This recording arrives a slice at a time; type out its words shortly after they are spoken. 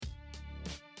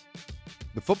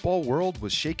The football world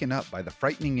was shaken up by the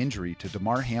frightening injury to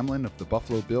Damar Hamlin of the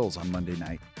Buffalo Bills on Monday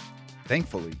night.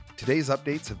 Thankfully, today's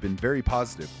updates have been very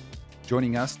positive.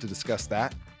 Joining us to discuss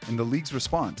that and the league's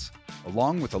response,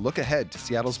 along with a look ahead to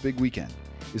Seattle's big weekend,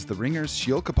 is the Ringer's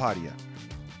Sheil Kapadia.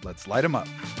 Let's light him up.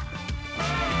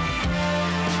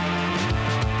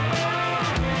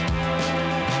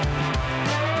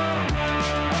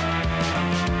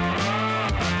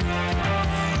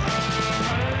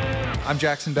 I'm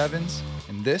Jackson Bevins,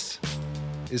 and this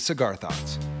is Cigar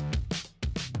Thoughts.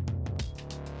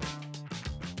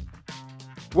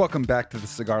 Welcome back to the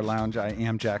Cigar Lounge. I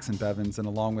am Jackson Bevins, and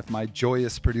along with my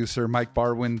joyous producer, Mike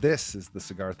Barwin, this is the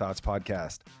Cigar Thoughts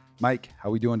podcast. Mike, how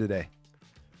we doing today?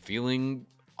 Feeling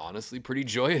honestly pretty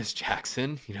joyous,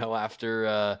 Jackson. You know,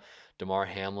 after Damar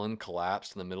Hamlin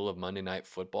collapsed in the middle of Monday Night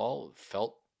Football,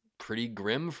 felt pretty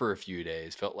grim for a few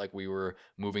days. Felt like we were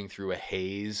moving through a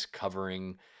haze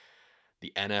covering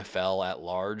the NFL at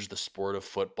large, the sport of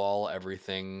football,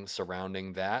 everything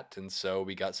surrounding that. And so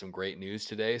we got some great news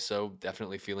today. So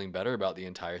definitely feeling better about the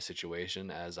entire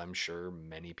situation, as I'm sure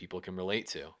many people can relate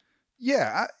to.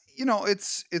 Yeah,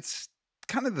 it's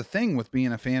kind of the thing with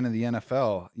being a fan of the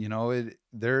NFL. You know,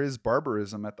 there is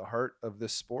barbarism at the heart of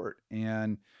this sport,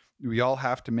 and we all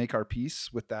have to make our peace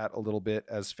with that a little bit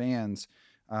as fans.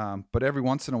 But every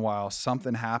once in a while,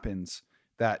 something happens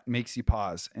that makes you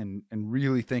pause and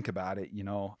really think about it. You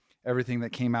know, everything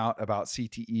that came out about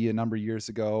CTE a number of years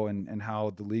ago and how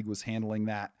the league was handling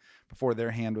that before their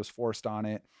hand was forced on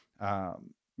it.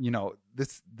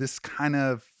 This kind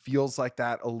of feels like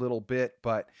that a little bit,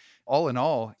 but all in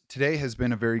all, today has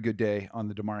been a very good day on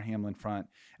the Damar Hamlin front.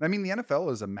 And I mean, the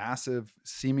NFL is a massive,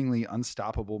 seemingly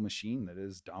unstoppable machine that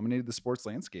has dominated the sports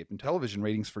landscape and television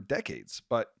ratings for decades.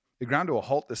 But it ground to a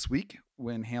halt this week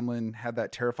when Hamlin had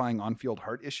that terrifying on-field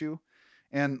heart issue.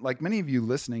 And like many of you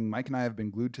listening, Mike and I have been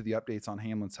glued to the updates on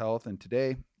Hamlin's health. And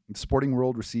today, the sporting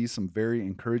world receives some very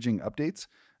encouraging updates.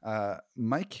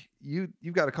 Mike,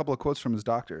 you've got a couple of quotes from his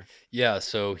doctor. Yeah,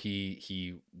 so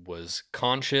he was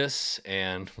conscious,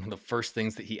 and one of the first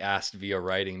things that he asked via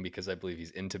writing, because I believe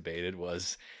he's intubated,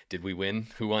 was, "Did we win?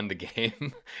 Who won the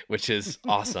game?" Which is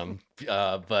awesome.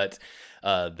 But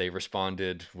they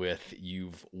responded with,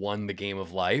 "You've won the game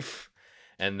of life."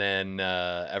 And then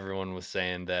everyone was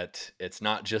saying that it's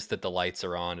not just that the lights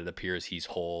are on; it appears he's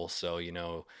whole. So, you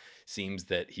know, seems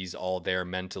that he's all there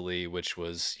mentally, which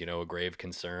was, you know, a grave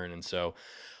concern. And so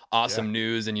awesome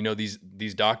news. And, you know, these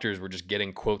doctors were just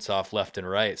getting quotes off left and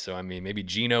right. So, I mean, maybe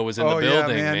Gino was in the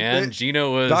building, man.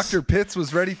 Gino was... Dr. Pitts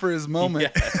was ready for his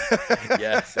moment.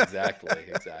 Yes, exactly.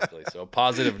 So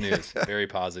positive news, very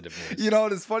positive news. You know,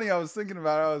 it's funny. I was thinking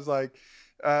about it. I was like,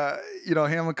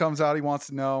 Hamlin comes out. He wants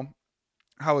to know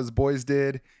how his boys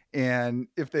did and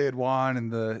if they had won,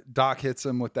 and the doc hits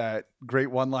him with that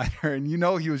great one-liner, and you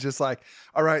know he was just like,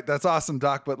 all right, that's awesome,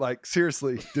 doc, but like,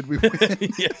 seriously, did we win?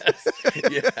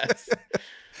 Yes.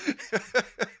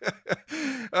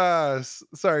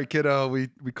 Sorry, kiddo, we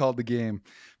called the game.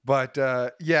 But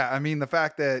I mean, the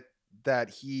fact that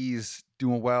he's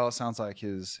doing well, it sounds like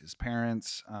his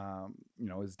parents,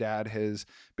 his dad has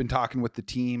been talking with the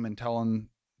team and telling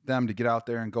them to get out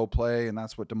there and go play, and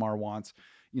that's what Damar wants.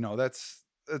 You know, that's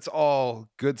all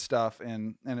good stuff,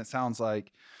 and it sounds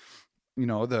like, you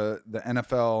know, the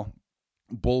NFL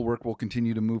bulwark will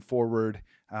continue to move forward,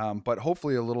 but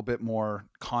hopefully a little bit more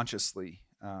consciously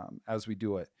as we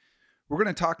do it. We're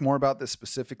going to talk more about this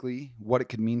specifically, what it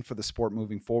could mean for the sport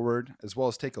moving forward, as well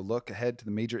as take a look ahead to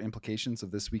the major implications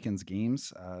of this weekend's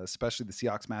games, especially the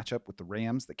Seahawks matchup with the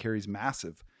Rams that carries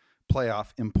massive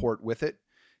playoff import with it.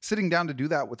 Sitting down to do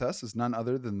that with us is none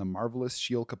other than the marvelous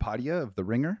Sheil Kapadia of The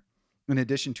Ringer. In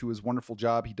addition to his wonderful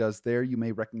job he does there, you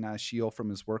may recognize Sheil from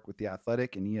his work with The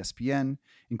Athletic and ESPN,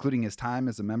 including his time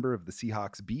as a member of the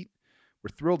Seahawks beat.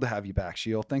 We're thrilled to have you back,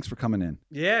 Sheil. Thanks for coming in.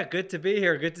 Yeah, good to be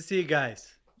here. Good to see you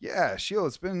guys. Yeah, Sheil,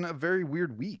 it's been a very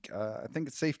weird week. I think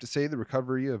it's safe to say the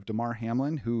recovery of Damar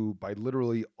Hamlin, who by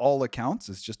literally all accounts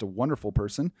is just a wonderful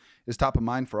person, is top of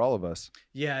mind for all of us.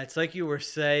 Yeah, it's like you were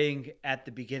saying at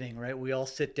the beginning, right? We all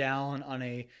sit down on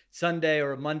a Sunday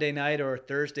or a Monday night or a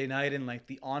Thursday night, and like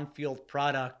the on-field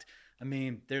product, I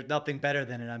mean, there's nothing better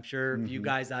than it. I'm sure you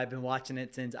guys, I've been watching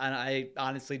it since I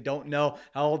honestly don't know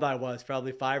how old I was,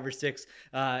 probably 5 or 6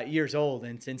 years old.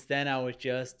 And since then, I was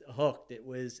just hooked. It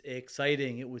was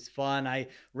exciting. It was fun. I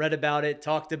read about it,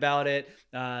 talked about it,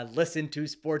 listened to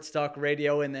sports talk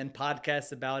radio and then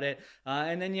podcasts about it.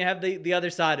 And then you have the other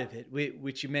side of it,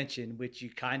 which you mentioned, which you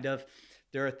kind of,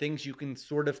 there are things you can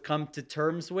sort of come to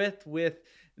terms with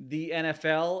the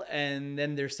NFL, and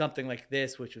then there's something like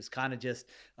this, which was kind of just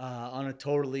on a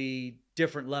totally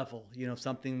different level,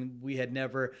 something we had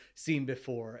never seen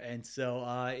before. And so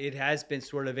it has been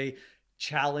sort of a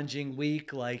challenging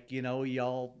week. Like,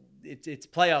 y'all, it's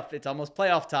playoff, it's almost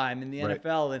playoff time in the Right.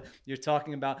 NFL, and you're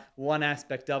talking about one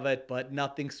aspect of it, but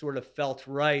nothing sort of felt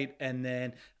right. And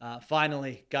then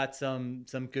finally got some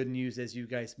good news, as you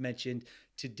guys mentioned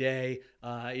today.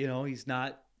 He's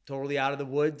not totally out of the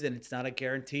woods, and it's not a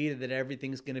guarantee that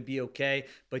everything's going to be okay,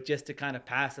 but just to kind of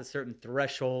pass a certain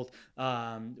threshold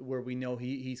where we know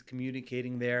he's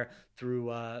communicating there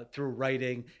through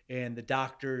writing, and the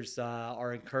doctors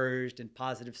are encouraged, and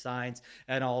positive signs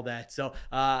and all that. So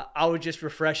I was just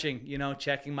refreshing,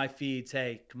 checking my feeds.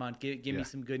 Hey, come on, give me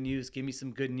some good news. Give me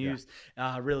some good news.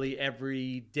 Really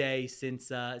every day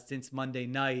since Monday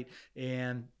night.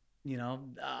 And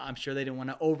I'm sure they didn't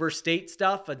want to overstate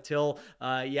stuff until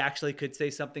you actually could say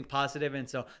something positive. And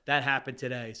so that happened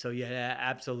today. So yeah,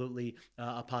 absolutely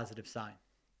a positive sign.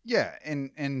 Yeah,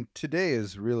 and today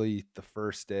is really the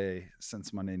first day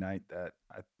since Monday night that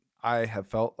I have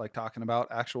felt like talking about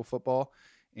actual football,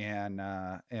 and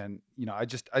I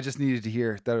just needed to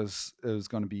hear that it was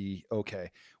going to be okay.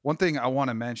 One thing I want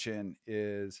to mention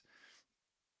is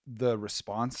the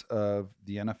response of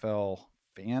the NFL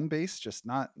fan base, just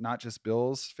not just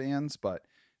Bills fans, but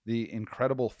the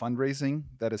incredible fundraising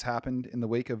that has happened in the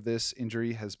wake of this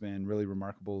injury has been really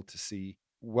remarkable to see.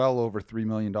 Well over $3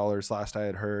 million, last I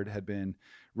had heard, had been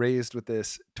raised with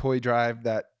this toy drive.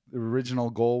 That the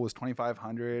original goal was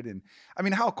 2,500. And I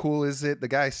mean, how cool is it? The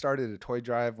guy started a toy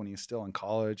drive when he was still in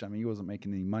college. I mean, he wasn't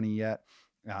making any money yet.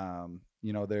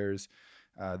 There's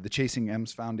the Chasing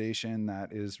M's Foundation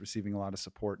that is receiving a lot of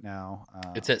support now.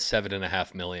 It's at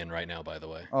 7.5 million right now, by the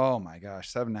way. Oh my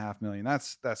gosh, 7.5 million.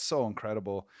 That's so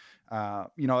incredible.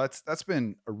 That's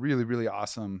been a really, really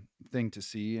awesome thing to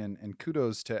see. And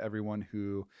kudos to everyone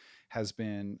who has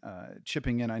been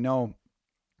chipping in. I know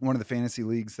one of the fantasy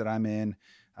leagues that I'm in,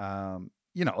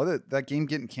 that game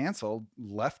getting canceled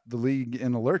left the league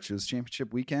in a lurch. It was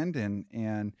championship weekend,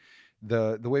 and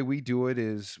the way we do it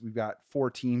is we've got 4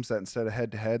 teams that instead of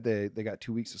head to head, they got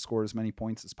 2 weeks to score as many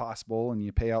points as possible, and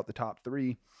you pay out the top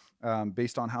 3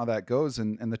 based on how that goes.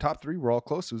 And the top 3 were all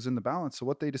close. It was in the balance. So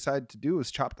what they decided to do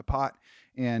is chop the pot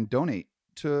and donate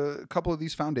to a couple of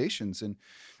these foundations. And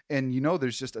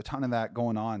there's just a ton of that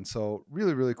going on. So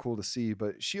really, really cool to see.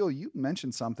 But Sheila, you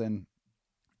mentioned something,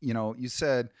 you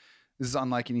said this is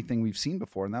unlike anything we've seen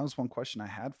before. And that was one question I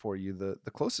had for you.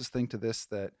 The closest thing to this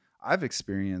that I've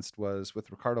experienced was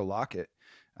with Ricardo Lockett,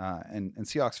 and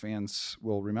Seahawks fans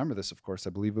will remember this, of course. I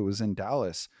believe it was in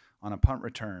Dallas on a punt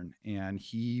return, and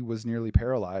he was nearly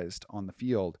paralyzed on the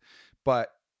field.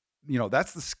 But,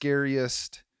 that's the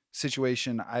scariest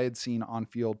situation I had seen on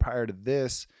field prior to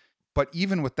this. But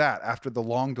even with that, after the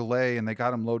long delay and they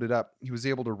got him loaded up, he was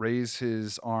able to raise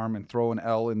his arm and throw an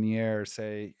L in the air,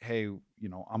 say, hey,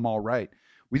 I'm all right.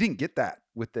 We didn't get that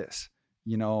with this.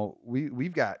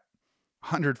 We've got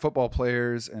 100 football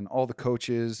players and all the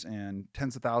coaches and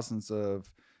tens of thousands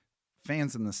of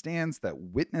fans in the stands that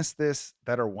witness this,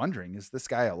 that are wondering, is this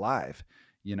guy alive?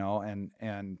 And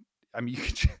I mean,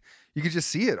 you could just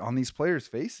see it on these players'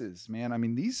 faces, man. I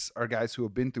mean, these are guys who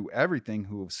have been through everything,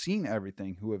 who have seen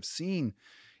everything, who have seen,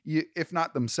 if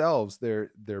not themselves, their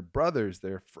brothers,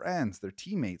 their friends, their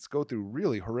teammates go through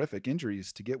really horrific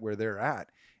injuries to get where they're at.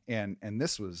 And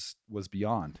this was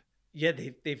beyond. Yeah,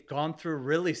 they've gone through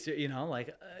really,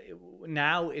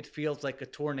 now it feels like a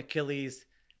torn Achilles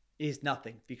is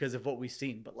nothing because of what we've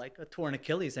seen. But like a torn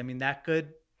Achilles, I mean, that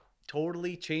could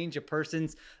totally change a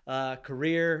person's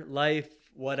career, life,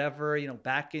 whatever.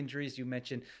 Back injuries. You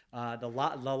mentioned the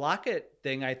Lockett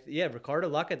thing. Ricardo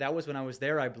Lockett. That was when I was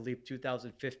there, I believe,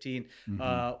 2015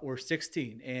 or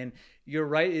 16. And you're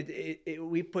right.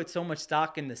 We put so much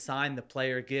stock in the sign the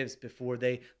player gives before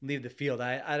they leave the field.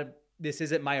 This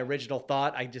isn't my original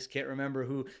thought. I just can't remember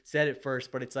who said it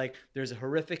first, but it's like there's a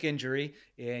horrific injury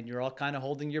and you're all kind of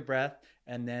holding your breath,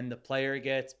 and then the player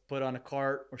gets put on a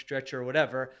cart or stretcher or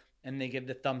whatever, and they give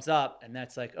the thumbs up, and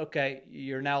that's like, okay,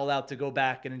 you're now allowed to go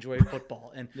back and enjoy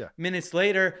football. And minutes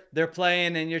later, they're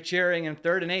playing and you're cheering, and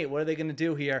 3rd and 8. What are they going to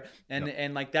do here?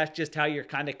 And like that's just how you're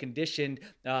kind of conditioned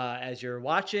as you're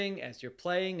watching, as you're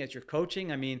playing, as you're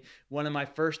coaching. I mean, one of my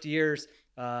first years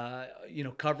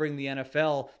covering the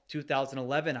NFL,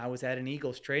 2011, I was at an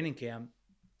Eagles training camp,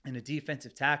 and a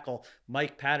defensive tackle,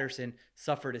 Mike Patterson,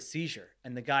 suffered a seizure.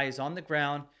 And the guy is on the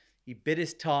ground. He bit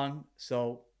his tongue.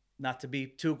 So not to be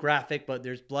too graphic, but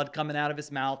there's blood coming out of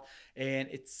his mouth. And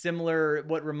it's similar.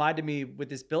 What reminded me with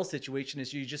this Bill situation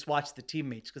is you just watch the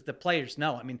teammates, because the players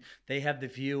know. I mean, they have the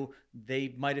view.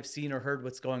 They might have seen or heard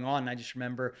what's going on. And I just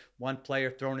remember one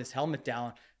player throwing his helmet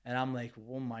down, and I'm like,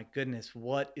 oh my goodness,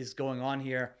 what is going on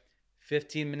here?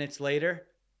 15 minutes later,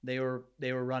 they were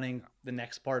running the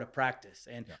next part of practice,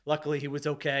 and luckily he was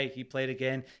okay. He played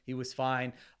again. He was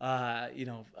fine.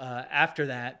 After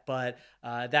that, but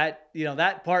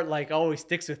that part like always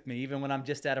sticks with me, even when I'm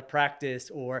just at a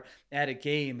practice or at a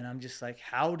game, and I'm just like,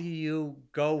 how do you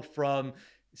go from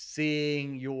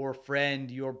seeing your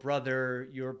friend, your brother,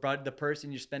 the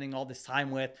person you're spending all this time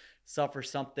with suffer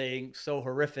something so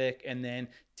horrific, and then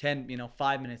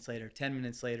 5 minutes later, 10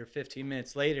 minutes later, 15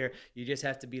 minutes later, you just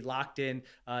have to be locked in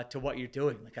to what you're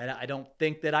doing. Like, I don't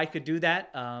think that I could do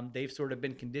that. They've sort of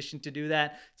been conditioned to do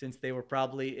that since they were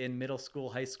probably in middle school,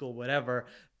 high school, whatever.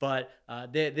 But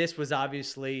this was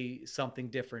obviously something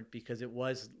different, because it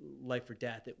was life or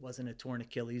death. It wasn't a torn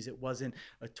Achilles. It wasn't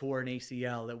a torn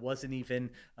ACL. It wasn't even,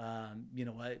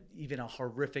 even a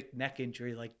horrific neck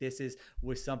injury. Like, this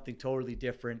was something totally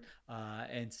different.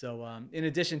 And so in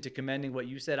addition to commending what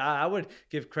you said, I would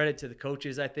give credit to the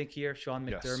coaches, I think, here, Sean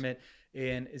McDermott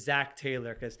and Zach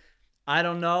Taylor, because I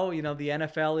don't know, the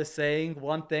NFL is saying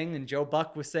one thing, and Joe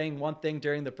Buck was saying one thing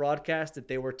during the broadcast, that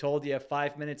they were told you have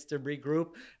 5 minutes to regroup,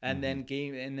 and then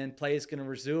play is going to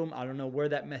resume. I don't know where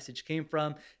that message came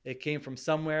from. It came from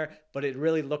somewhere, but it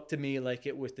really looked to me like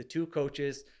it was the two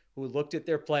coaches who looked at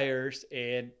their players,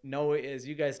 and as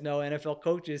you guys know, NFL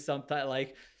coaches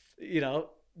sometimes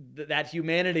that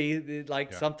humanity,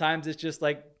 sometimes it's just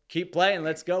like, keep playing,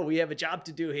 let's go, we have a job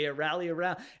to do here, rally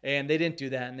around. And they didn't do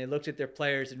that, and they looked at their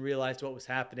players and realized what was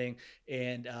happening.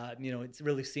 And it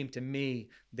really seemed to me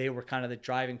they were kind of the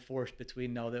driving force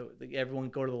between everyone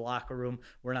go to the locker room,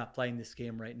 we're not playing this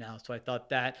game right now. So I thought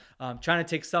that trying to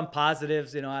take some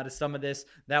positives out of some of this,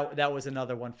 that was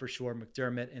another one for sure.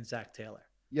 McDermott and Zach Taylor.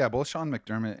 Yeah, both Sean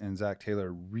McDermott and Zach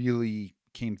Taylor really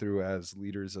came through as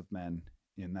leaders of men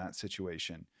in that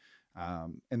situation.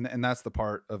 And that's the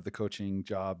part of the coaching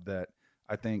job that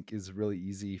I think is really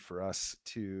easy for us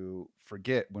to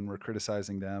forget when we're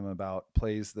criticizing them about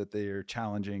plays that they're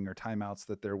challenging, or timeouts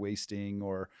that they're wasting,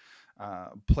 or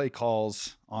play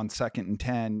calls on 2nd and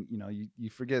 10. You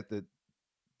forget that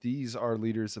these are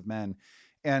leaders of men,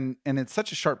 and it's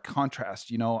such a sharp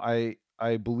contrast.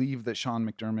 I believe that Sean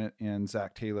McDermott and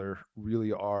Zach Taylor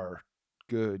really are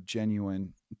good,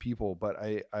 genuine people, but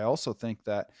I also think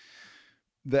that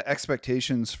the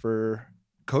expectations for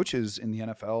coaches in the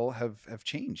NFL have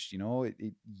changed.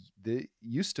 It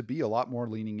used to be a lot more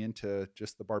leaning into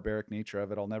just the barbaric nature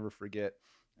of it. I'll never forget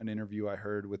an interview I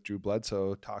heard with Drew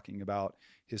Bledsoe talking about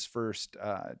his first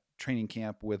training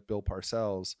camp with Bill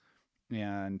Parcells,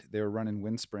 and they were running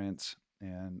wind sprints.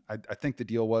 And I think the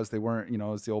deal was they weren't, it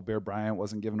was the old Bear Bryant,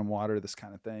 wasn't giving them water, this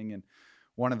kind of thing. And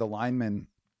one of the linemen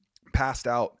passed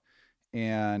out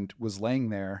and was laying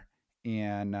there.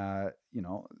 And,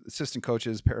 assistant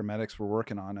coaches, paramedics were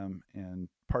working on him, and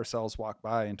Parcells walked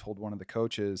by and told one of the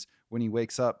coaches, when he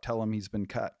wakes up, tell him he's been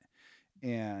cut.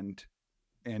 And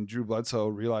Drew Bledsoe,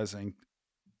 realizing,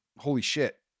 holy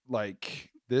shit,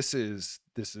 like this is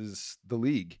the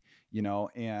league,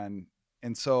 and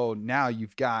so now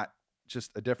you've got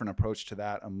just a different approach to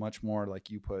that, a much more,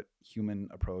 like you put, human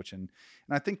approach. And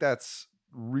I think that's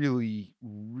really,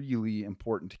 really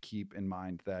important to keep in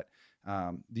mind, that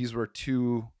these were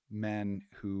two men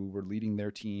who were leading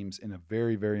their teams in a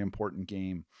very, very important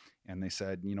game. And they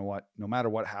said, you know what, no matter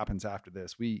what happens after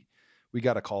this, we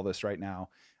got to call this right now.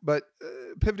 But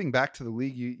pivoting back to the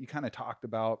league, you kind of talked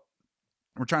about,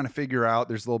 we're trying to figure out,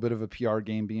 there's a little bit of a PR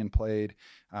game being played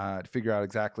to figure out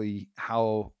exactly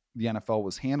how the NFL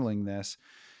was handling this.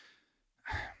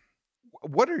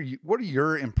 What are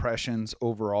your impressions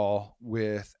overall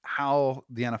with how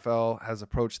the NFL has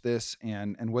approached this,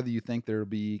 and whether you think there'll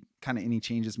be kind of any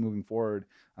changes moving forward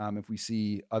if we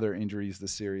see other injuries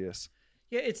this serious?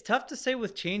 Yeah, it's tough to say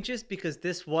with changes, because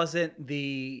this wasn't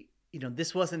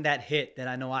that hit that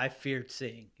I know I feared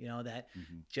seeing,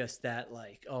 just that,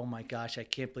 like, oh my gosh, I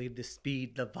can't believe the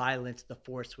speed, the violence, the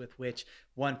force with which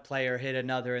one player hit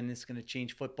another, and this is going to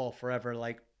change football forever.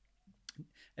 Like,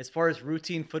 as far as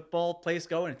routine football plays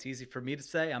go, and it's easy for me to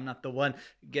say, I'm not the one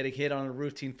getting hit on a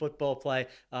routine football play,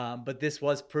 but this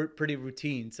was pretty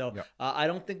routine. So I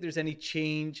don't think there's any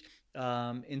change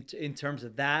in terms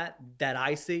of that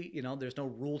I see. There's no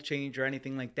rule change or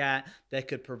anything like that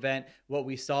could prevent what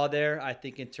we saw there. I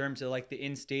think in terms of like the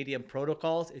in-stadium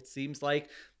protocols, it seems like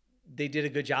they did a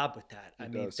good job with that. I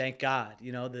It mean, does. thank God,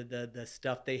 the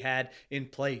stuff they had in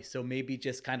place. So maybe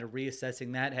just kind of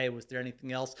reassessing that. Hey, was there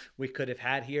anything else we could have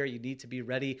had here? You need to be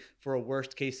ready for a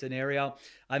worst case scenario.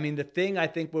 I mean, the thing I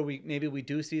think where we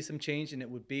do see some change, and it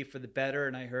would be for the better.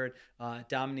 And I heard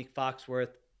Dominique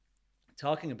Foxworth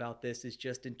talking about this, is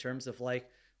just in terms of like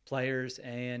players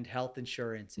and health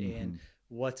insurance and Hmm.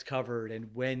 what's covered, and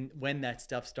when that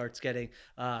stuff starts getting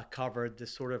covered, the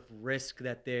sort of risk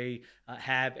that they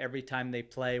have every time they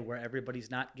play, where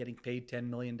everybody's not getting paid $10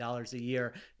 million a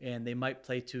year, and they might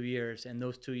play 2 years, and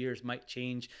those 2 years might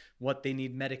change what they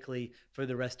need medically for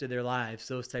the rest of their lives,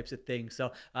 those types of things.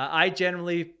 So I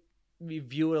generally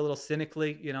view it a little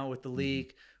cynically, with the Hmm.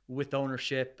 league, with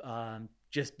ownership.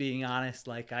 Just being honest,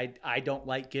 like I don't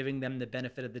like giving them the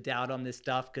benefit of the doubt on this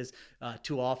stuff, because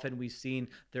too often we've seen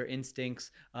their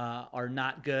instincts are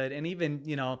not good. And even,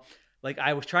 like,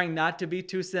 I was trying not to be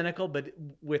too cynical, but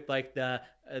with like the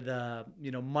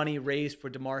money raised for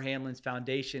Damar Hamlin's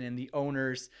foundation, and the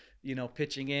owners,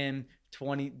 pitching in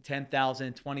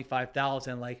 10,000,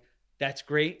 25,000, like, that's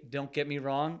great. Don't get me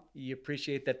wrong. You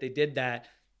appreciate that they did that.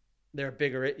 There are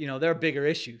bigger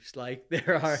issues. Like,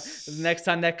 there are, the Yes. next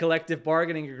time that collective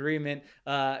bargaining agreement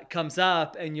comes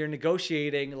up and you're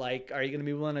negotiating, like, are you going to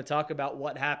be willing to talk about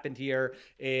what happened here,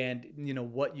 and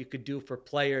what you could do for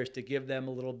players to give them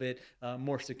a little bit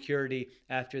more security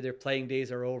after their playing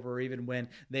days are over, or even when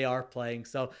they are playing.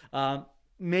 So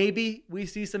maybe we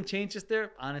see some changes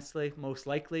there. Honestly, most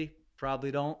likely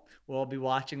probably don't. We'll all be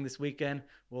watching this weekend.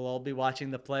 We'll all be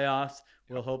watching the playoffs.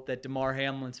 We'll Yep. hope that Damar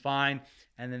Hamlin's fine.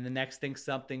 And then the next thing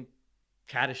something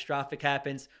catastrophic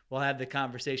happens, we'll have the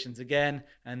conversations again,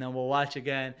 and then we'll watch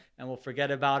again, and we'll forget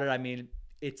about it. I mean,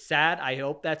 it's sad. I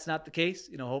hope that's not the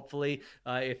case. Hopefully,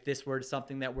 if this were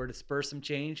something that were to spur some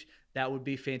change, that would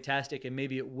be fantastic, and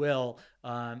maybe it will.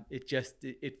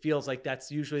 It feels like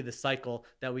that's usually the cycle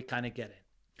that we kind of get in.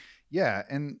 Yeah,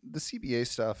 and the CBA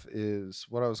stuff is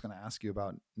what I was going to ask you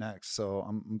about next. So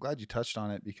I'm glad you touched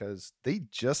on it, because they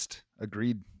just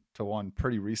agreed to one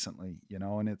pretty recently,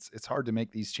 and it's hard to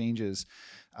make these changes,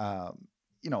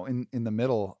 in the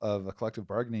middle of a collective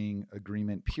bargaining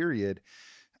agreement period.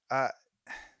 Uh,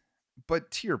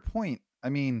 but to your point, I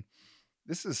mean,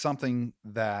 this is something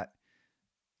that,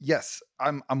 yes,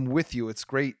 I'm with you. It's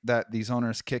great that these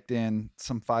owners kicked in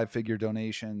some 5-figure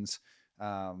donations.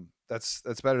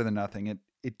 That's better than nothing.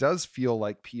 It does feel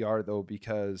like PR though,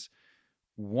 because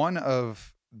one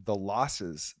of the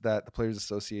losses that the Players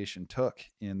Association took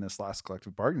in this last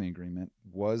collective bargaining agreement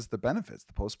was the benefits,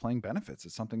 the post-playing benefits.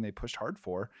 It's something they pushed hard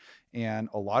for, and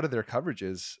a lot of their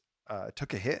coverages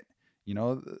took a hit.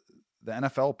 The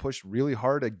NFL pushed really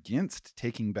hard against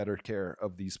taking better care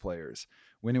of these players.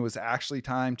 When it was actually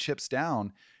time, chips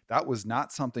down, that was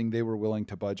not something they were willing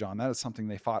to budge on. That is something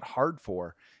they fought hard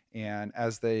for. And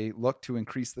as they look to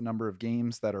increase the number of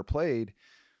games that are played,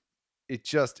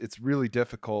 it's really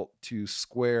difficult to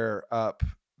square up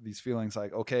these feelings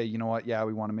like, okay, you know what? Yeah,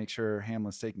 we want to make sure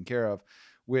Hamlin's taken care of,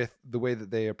 with the way that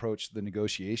they approached the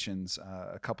negotiations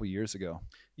a couple years ago.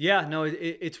 Yeah, no,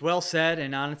 it's well said,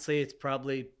 and honestly, it's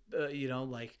probably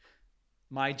like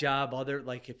my job. Other,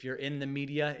 like, if you're in the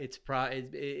media, it's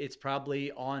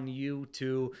probably on you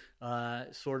to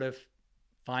sort of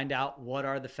find out what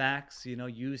are the facts,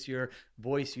 use your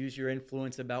voice, use your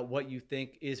influence about what you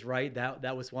think is right.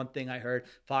 That was one thing I heard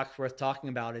Foxworth talking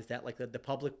about, is that, like, the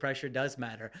public pressure does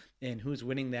matter, and who's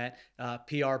winning that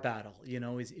PR battle.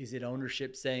 Is it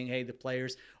ownership saying, hey, the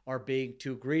players are being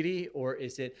too greedy, or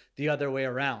is it the other way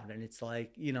around? And it's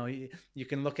like, you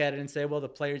can look at it and say, well, the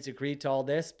players agreed to all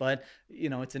this, but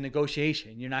it's a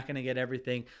negotiation. You're not going to get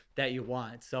everything that you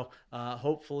want. So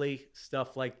hopefully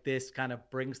stuff like this kind of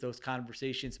brings those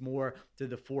conversations more to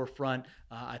the forefront.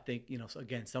 I think, so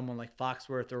again, someone like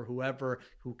Foxworth or whoever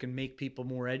who can make people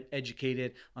more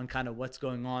educated on kind of what's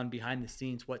going on behind the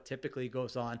scenes, what typically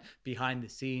goes on behind the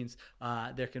scenes,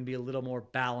 there can be a little more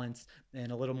balance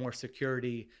and a little more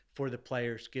security for the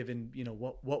players, given,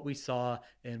 what we saw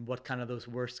and what kind of those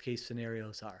worst case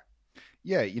scenarios are.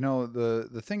 Yeah,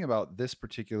 the thing about this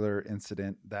particular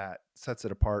incident that sets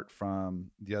it apart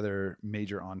from the other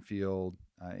major on-field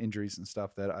injuries and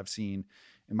stuff that I've seen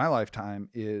in my lifetime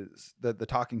is that the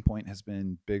talking point has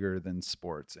been bigger than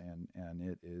sports, and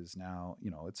it is now,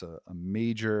 it's a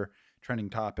major trending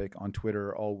topic on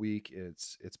Twitter all week.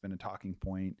 It's been a talking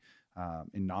point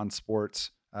in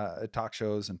non-sports talk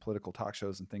shows and political talk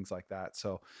shows and things like that.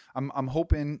 So I'm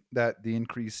hoping that the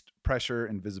increased pressure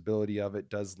and visibility of it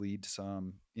does lead to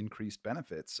some increased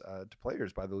benefits to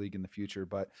players by the league in the future.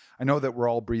 But I know that we're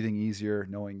all breathing easier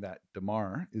knowing that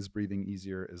DeMar is breathing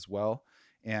easier as well.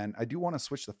 And I do want to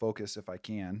switch the focus, if I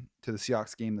can, to the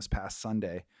Seahawks game this past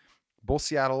Sunday. Both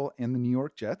Seattle and the New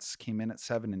York Jets came in at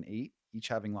 7-8, each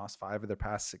having lost 5 of their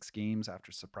past 6 games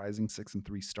after surprising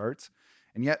 6-3 starts.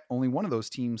 And yet only one of those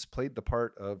teams played the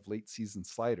part of late season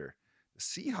slider. The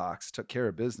Seahawks took care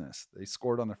of business. They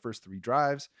scored on their first 3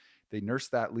 drives. They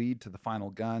nursed that lead to the final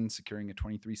gun, securing a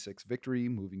 23-6 victory,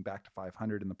 moving back to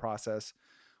 500 in the process.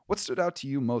 What stood out to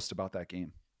you most about that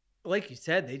game? Like you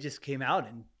said, they just came out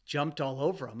and jumped all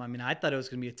over them. I mean, I thought it was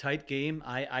going to be a tight game.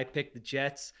 I picked the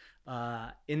Jets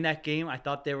in that game. I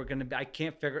thought they were going to be, I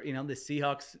can't figure, the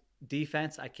Seahawks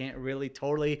defense, I can't really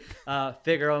totally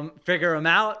figure them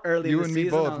out early you in the and season. Me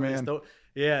both, man.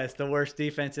 It's the worst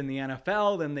defense in the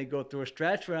NFL. Then they go through a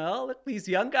stretch where, look, these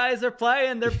young guys are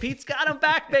playing. Pete's got them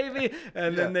back, baby.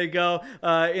 And then they go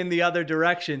in the other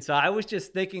direction. So I was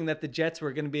just thinking that the Jets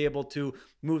were going to be able to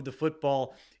move the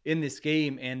football in this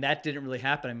game, and that didn't really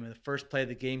happen. I mean, the first play of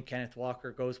the game, Kenneth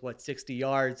Walker goes 60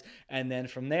 yards, and then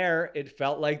from there, it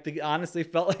honestly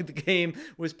felt like the game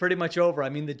was pretty much over. I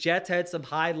mean, the Jets had some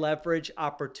high leverage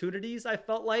opportunities. I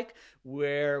felt like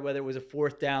whether it was a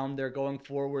 4th down, they're going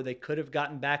forward, they could have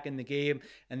gotten back in the game,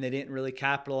 and they didn't really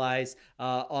capitalize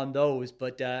on those.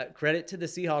 But credit to the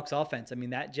Seahawks offense. I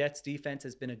mean, that Jets defense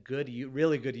has been a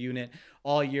really good unit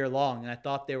all year long, and I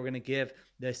thought they were going to give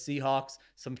the Seahawks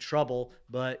some trouble,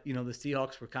 but the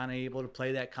Seahawks were kind of able to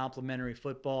play that complementary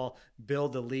football,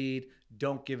 build a lead,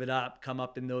 don't give it up, come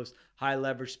up in those high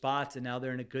leverage spots, and now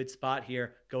they're in a good spot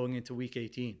here going into Week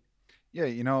 18. Yeah,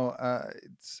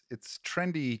 it's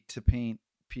trendy to paint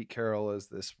Pete Carroll as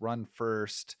this run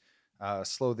first,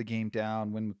 slow the game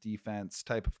down, win with defense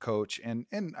type of coach, and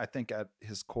I think at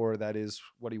his core that is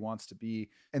what he wants to be.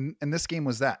 And this game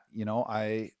was that.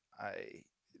 I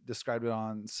described it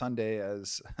on Sunday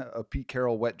as a Pete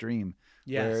Carroll wet dream,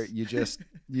 where you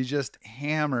just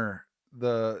hammer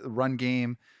the run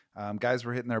game. Guys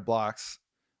were hitting their blocks.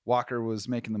 Walker was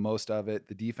making the most of it.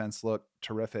 The defense looked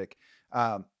terrific.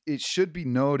 It should be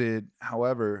noted,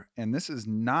 however, and this is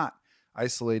not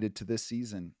isolated to this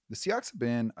season, the Seahawks have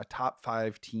been a top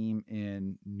 5 team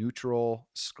in neutral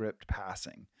script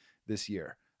passing this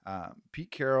year. Pete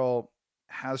Carroll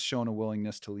has shown a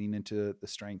willingness to lean into the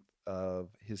strength of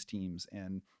his teams.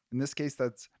 And in this case,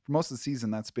 that's for most of the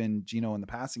season, that's been Geno in the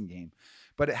passing game.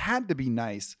 But it had to be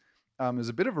nice. It was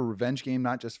a bit of a revenge game,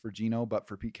 not just for Geno, but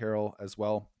for Pete Carroll as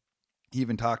well. He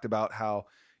even talked about how,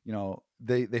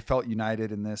 they felt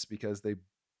united in this because they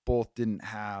both didn't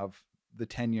have the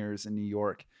 10 years in New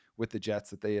York with the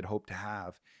Jets that they had hoped to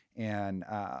have. And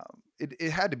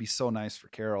it had to be so nice for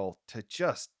Carroll to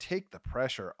just take the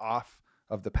pressure off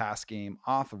of the pass game,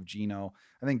 off of Geno.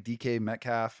 I think DK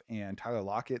Metcalf and Tyler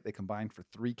Lockett, they combined for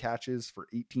 3 catches for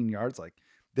 18 yards. Like,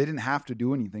 they didn't have to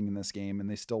do anything in this game, and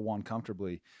they still won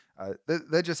comfortably.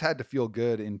 That just had to feel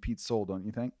good in Pete's soul, don't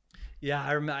you think? Yeah,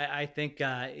 I think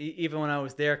even when I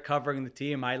was there covering the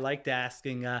team, I liked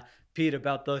asking Pete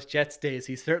about those Jets days.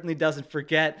 He certainly doesn't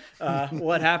forget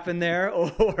what happened there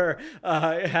or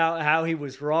how he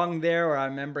was wrong there. Or I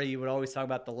remember he would always talk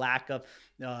about the lack of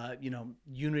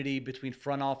unity between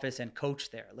front office and coach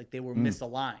there. Like they were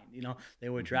misaligned. They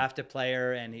would draft a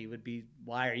player and he would be,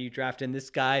 why are you drafting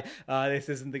this guy? This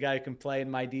isn't the guy who can play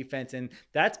in my defense. And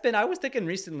I was thinking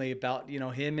recently about,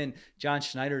 him and John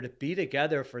Schneider to be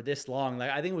together for this long.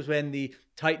 Like I think it was when the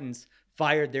Titans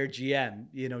fired their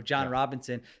GM, John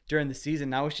Robinson during the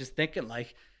season. I was just thinking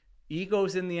like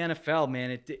egos in the NFL,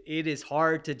 man, it is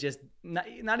hard to just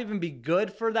not even be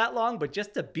good for that long, but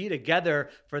just to be together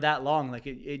for that long. Like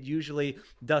it usually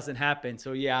doesn't happen.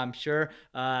 So yeah, I'm sure,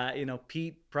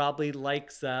 Pete probably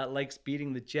likes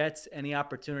beating the Jets any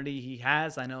opportunity he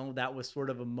has. I know that was sort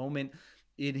of a moment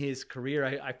in his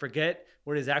career. I forget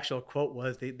what his actual quote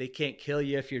was. They can't kill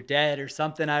you if you're dead or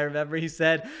something. I remember he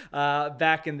said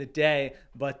back in the day,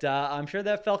 but I'm sure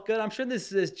that felt good. I'm sure this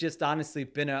has just honestly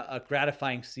been a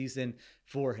gratifying season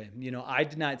for him. I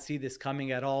did not see this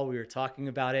coming at all. We were talking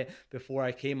about it before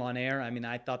I came on air. I mean,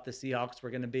 I thought the Seahawks were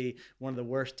going to be one of the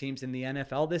worst teams in the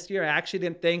NFL this year. I actually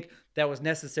didn't think that was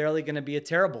necessarily going to be a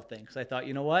terrible thing. Because I thought,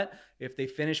 you know what? If they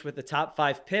finish with the top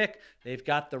 5 pick, they've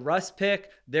got the Russ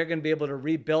pick, they're going to be able to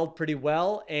rebuild pretty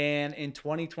well. And in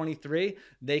 2023,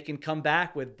 they can come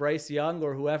back with Bryce Young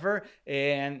or whoever,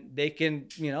 and they can,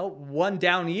 one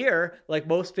down year, like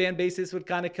most fan bases would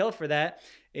kind of kill for that.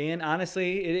 And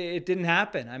honestly, it didn't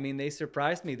happen. I mean, they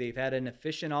surprised me. They've had an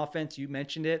efficient offense. You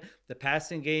mentioned it. The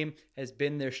passing game has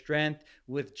been their strength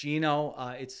with Geno.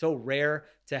 It's so rare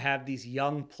to have these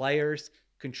young players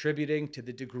contributing to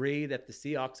the degree that the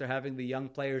Seahawks are having the young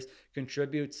players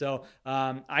contribute. So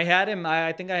I had him.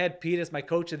 I think I had Pete as my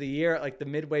coach of the year at like the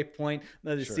midway point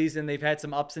of the season. They've had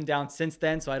some ups and downs since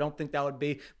then, so I don't think that would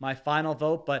be my final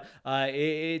vote. But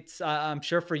it's I'm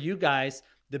sure for you guys,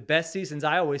 the best seasons,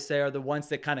 I always say, are the ones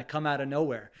that kind of come out of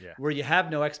nowhere, where you have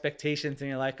no expectations and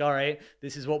you're like, all right,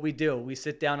 this is what we do. We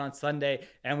sit down on Sunday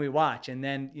and we watch. And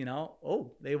then,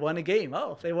 oh, they won a game.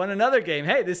 Oh, they won another game.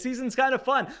 Hey, this season's kind of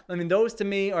fun. I mean, those to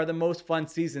me are the most fun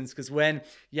seasons, because when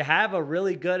you have a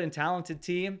really good and talented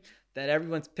team that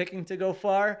everyone's picking to go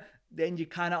far, then you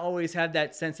kind of always have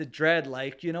that sense of dread.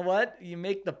 Like, you know what? You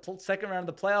make the second round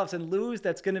of the playoffs and lose,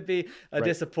 that's going to be a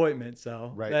disappointment.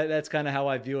 So that's kind of how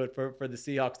I view it for the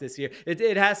Seahawks this year.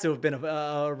 It has to have been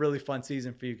a really fun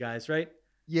season for you guys, right?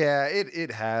 Yeah,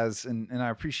 it has. And I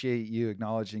appreciate you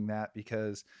acknowledging that,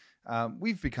 because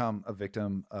we've become a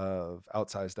victim of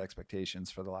outsized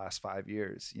expectations for the last 5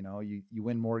 years. You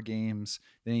win more games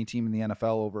than any team in the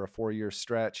NFL over a 4-year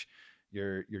stretch.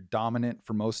 You're dominant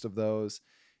for most of those.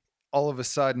 All of a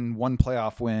sudden, one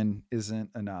playoff win isn't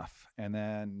enough. And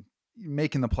then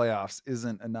making the playoffs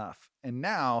isn't enough. And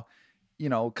now,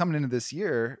 coming into this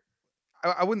year,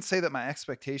 I wouldn't say that my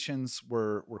expectations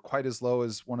were quite as low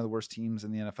as one of the worst teams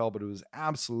in the NFL, but it was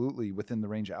absolutely within the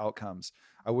range of outcomes.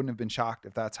 I wouldn't have been shocked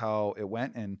if that's how it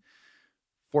went. And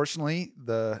fortunately,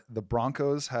 the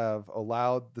Broncos have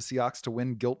allowed the Seahawks to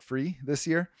win guilt-free this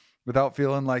year without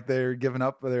feeling like they're giving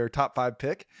up their top 5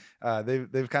 pick.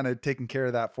 They've kind of taken care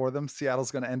of that for them.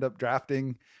 Seattle's going to end up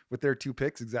drafting with their 2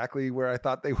 picks exactly where I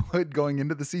thought they would going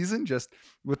into the season, just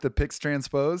with the picks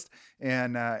transposed.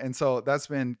 And so that's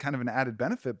been kind of an added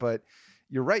benefit. But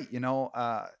you're right,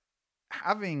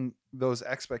 having those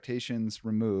expectations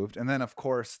removed, and then of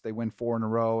course they win 4 in a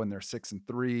row and they're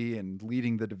 6-3 and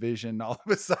leading the division. All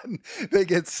of a sudden they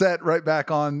get set right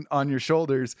back on your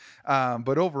shoulders.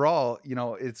 But overall,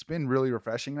 it's been really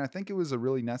refreshing. And I think it was a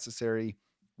really necessary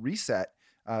reset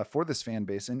for this fan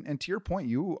base. And to your point,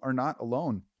 you are not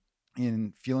alone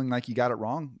in feeling like you got it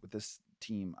wrong with this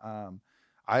team.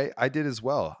 I did as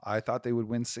well. I thought they would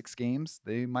win 6 games.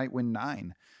 They might win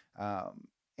 9.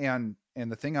 And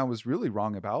the thing I was really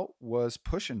wrong about was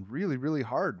pushing really, really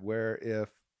hard, where if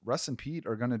Russ and Pete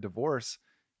are going to divorce,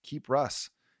 keep Russ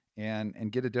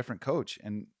and get a different coach.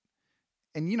 And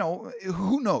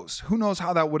who knows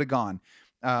how that would have gone.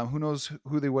 Who knows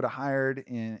who they would have hired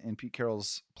in Pete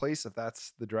Carroll's place if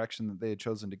that's the direction that they had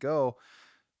chosen to go.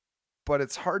 But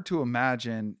it's hard to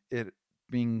imagine it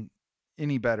being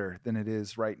any better than it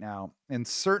is right now. And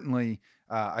certainly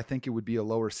I think it would be a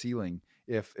lower ceiling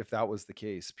if that was the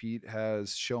case. Pete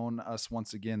has shown us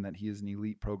once again that he is an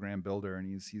elite program builder, and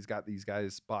he's got these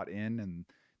guys bought in, and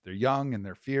they're young and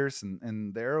they're fierce,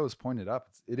 and the arrow is pointed up.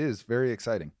 It is very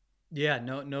exciting. Yeah,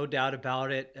 no doubt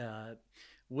about it.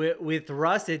 With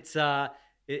Russ, it's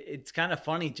kind of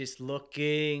funny just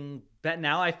looking. But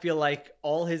now I feel like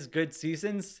all his good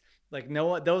seasons, like,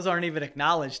 no, those aren't even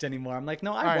acknowledged anymore. I'm like,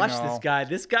 no, I watched this guy.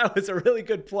 This guy was a really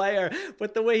good player,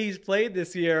 but the way he's played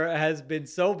this year has been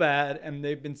so bad, and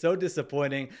they've been so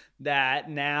disappointing that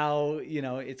now,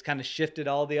 it's kind of shifted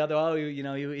all the other,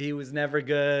 he was never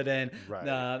good. And,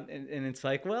 and it's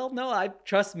like, well, no,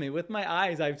 trust me, with my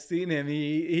eyes, I've seen him.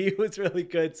 He was really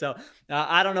good. So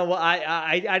I don't know what,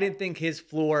 I didn't think his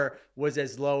floor was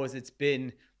as low as it's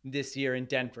been this year in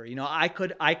Denver. I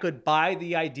could buy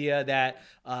the idea that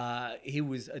he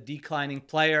was a declining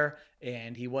player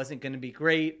and he wasn't going to be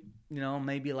great,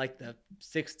 maybe like the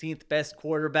 16th best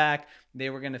quarterback. They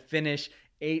were going to finish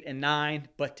 8 and 9,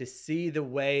 but to see the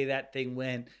way that thing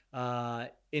went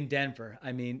in Denver,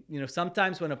 I mean,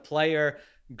 sometimes when a player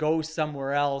goes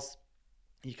somewhere else,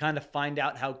 you kind of find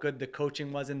out how good the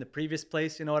coaching was in the previous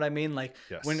place. You know what I mean? Like,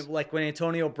 yes. when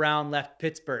Antonio Brown left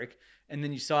Pittsburgh, and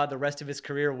then you saw the rest of his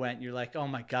career went, you're like, oh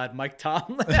my God, Mike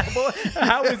Tomlin,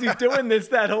 how was he doing this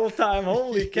that whole time?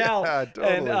 Holy cow. Yeah,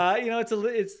 totally.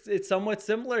 And, it's somewhat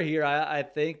similar here. I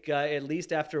think at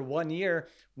least after 1 year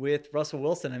with Russell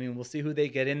Wilson, I mean, we'll see who they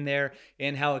get in there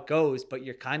and how it goes, but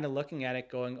you're kind of looking at it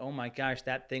going, oh my gosh,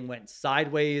 that thing went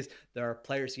sideways. There are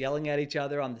players yelling at each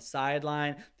other on the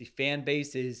sideline. The fan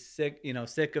base is sick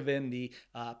of him.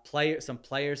 Some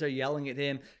players are yelling at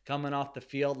him coming off the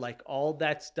field, like all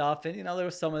that stuff. And, there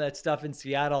was some of that stuff in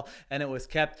Seattle and it was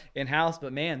kept in house,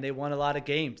 but man, they won a lot of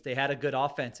games. They had a good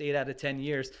offense. 8 out of 10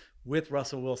 years with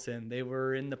Russell Wilson. They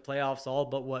were in the playoffs all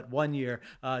but 1 year,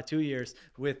 2 years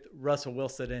with Russell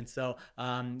Wilson. And so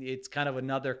it's kind of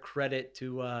another credit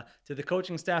to the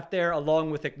coaching staff there,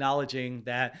 along with acknowledging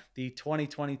that the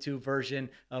 2022 version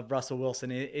of Russell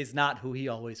Wilson is not who he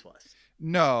always was.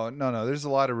 No. There's a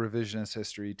lot of revisionist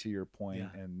history to your point.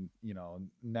 Yeah. And,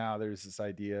 now there's this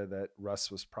idea that Russ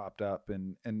was propped up,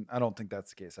 and I don't think that's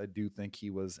the case. I do think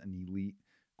he was an elite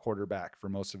quarterback for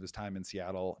most of his time in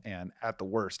Seattle, and at the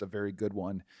worst, a very good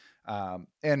one.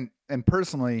 And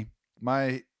personally,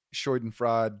 my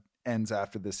Schadenfreude ends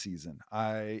after this season.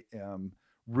 I am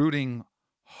rooting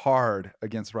hard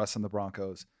against Russ and the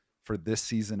Broncos for this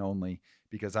season only,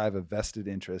 because I have a vested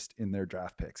interest in their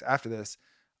draft picks. After this,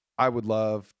 I would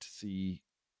love to see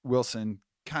Wilson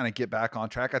kind of get back on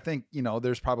track. I think,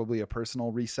 there's probably a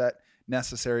personal reset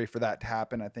necessary for that to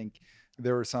happen. I think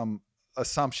there were some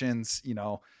assumptions,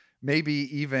 maybe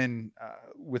even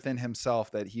within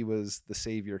himself, that he was the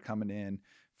savior coming in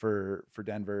for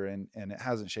Denver, and it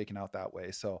hasn't shaken out that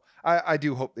way. So I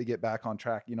do hope they get back on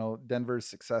track. Denver's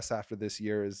success after this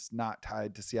year is not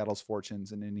tied to Seattle's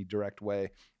fortunes in any direct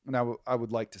way. And I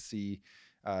would like to see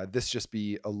this just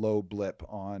be a low blip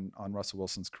on Russell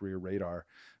Wilson's career radar.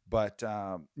 But,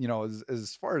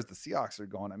 as far as the Seahawks are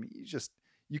going, I mean,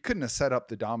 you couldn't have set up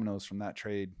the dominoes from that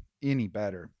trade any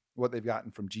better. What they've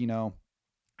gotten from Geno,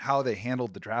 how they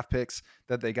handled the draft picks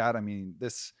that they got. I mean,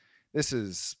 this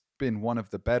has been one of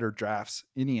the better drafts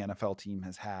any NFL team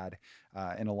has had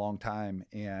in a long time.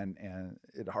 And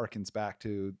it harkens back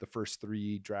to the first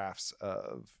 3 drafts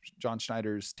of John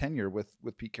Schneider's tenure with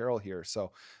Pete Carroll here.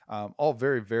 So all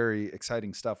very, very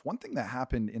exciting stuff. One thing that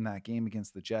happened in that game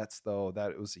against the Jets, though,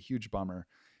 that it was a huge bummer,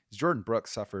 is Jordan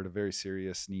Brooks suffered a very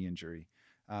serious knee injury.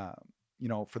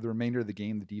 For the remainder of the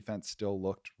game, the defense still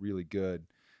looked really good,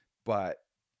 but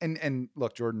and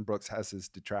look, Jordan Brooks has his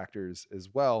detractors as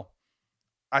well.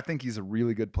 I think he's a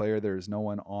really good player. There is no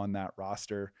one on that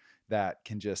roster that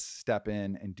can just step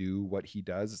in and do what he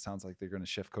does. It sounds like they're going to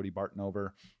shift Cody Barton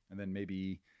over, and then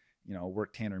maybe,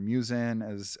 work Tanner Muse in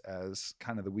as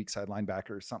kind of the weak side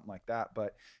linebacker or something like that.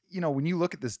 But, when you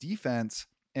look at this defense,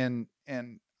 and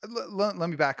let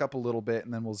me back up a little bit,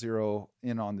 and then we'll zero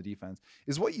in on the defense.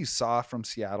 Is what you saw from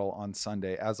Seattle on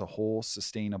Sunday as a whole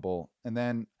sustainable? And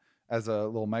then as a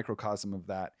little microcosm of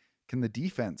that, can the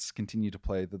defense continue to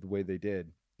play the way they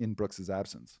did in Brooks's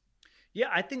absence? Yeah,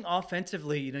 I think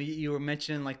offensively, you were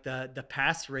mentioning like the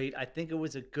pass rate. I think it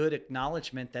was a good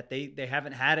acknowledgement that they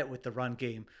haven't had it with the run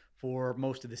game for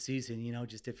most of the season.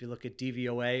 Just if you look at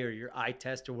DVOA or your eye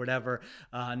test or whatever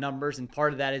numbers, and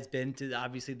part of that has been to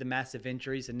obviously the massive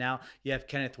injuries, and now you have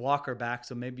Kenneth Walker back,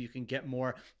 so maybe you can get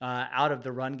more out of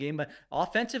the run game. But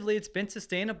offensively, it's been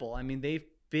sustainable. I mean, they've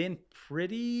been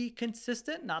pretty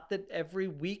consistent. Not that every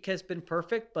week has been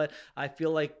perfect, but I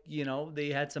feel like, they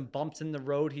had some bumps in the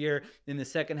road here in the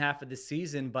second half of the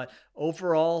season. But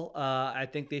overall, I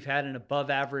think they've had an above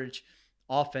average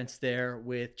offense there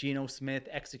with Geno Smith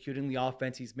executing the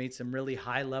offense. He's made some really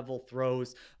high level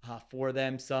throws for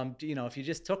them. Some, if you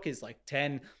just took his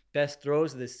 10 best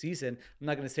throws of this season, I'm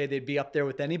not going to say they'd be up there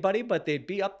with anybody, but they'd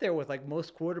be up there with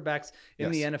most quarterbacks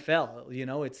in the NFL.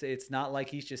 It's not like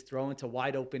he's just throwing to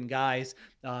wide open guys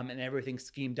and everything's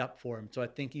schemed up for him. So I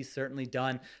think he's certainly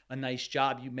done a nice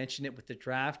job. You mentioned it with the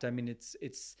draft. I mean,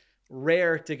 it's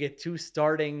rare to get 2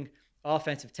 starting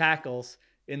offensive tackles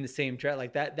in the same draft.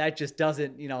 Like that just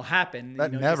doesn't, happen.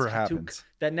 That never happens.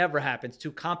 That never happens.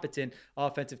 2 competent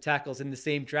offensive tackles in the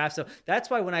same draft. So that's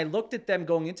why when I looked at them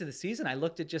going into the season, I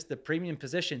looked at just the premium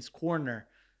positions: corner,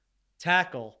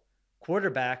 tackle,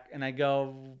 quarterback, and I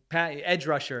go edge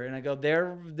rusher, and I go,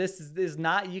 this is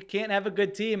not, you can't have a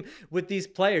good team with these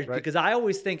players. Right. Because I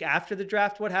always think after the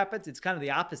draft, what happens, it's kind of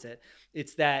the opposite.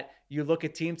 It's that you look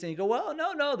at teams and you go, well,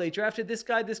 no, they drafted this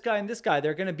guy, and this guy.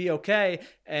 They're going to be okay.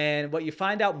 And what you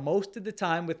find out most of the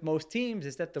time with most teams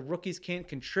is that the rookies can't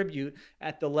contribute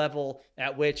at the level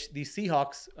at which the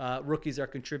Seahawks rookies are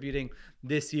contributing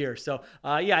this year. So,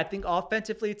 I think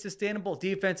offensively it's sustainable.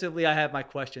 Defensively, I have my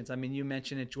questions. I mean, you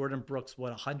mentioned it, Jordan Brooks,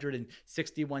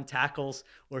 161 tackles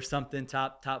or something,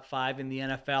 top 5 in the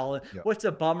NFL. Yep. What's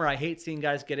a bummer? I hate seeing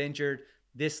guys get injured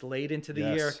this late into the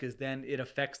year, because then it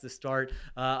affects the start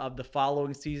of the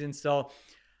following season. So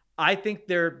I think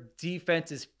their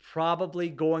defense is probably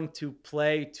going to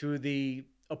play to the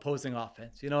opposing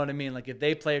offense. You know what I mean? Like if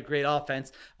they play a great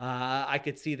offense, I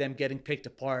could see them getting picked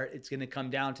apart. It's going to come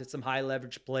down to some high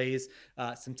leverage plays.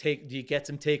 Do you get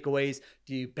some takeaways?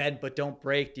 Do you bend but don't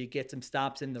break? Do you get some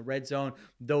stops in the red zone?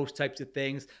 Those types of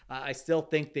things. I still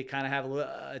think they kind of have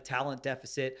a talent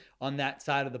deficit on that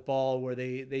side of the ball where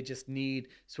they just need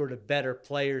sort of better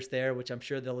players there, which I'm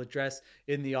sure they'll address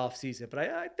in the offseason. But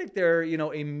I think they're,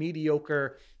 a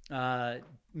mediocre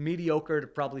to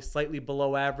probably slightly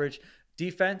below average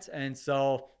defense. And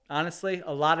so honestly,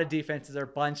 a lot of defenses are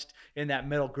bunched in that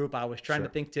middle group. I was trying to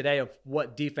think today of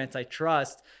what defense I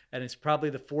trust, and it's probably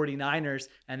the 49ers,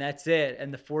 and that's it.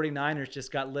 And the 49ers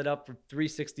just got lit up for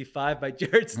 365 by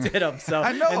Jarrett Stidham. So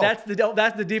I know. And that's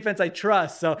the defense I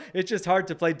trust. So it's just hard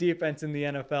to play defense in the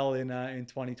NFL in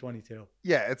 2022.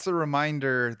 Yeah, it's a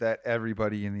reminder that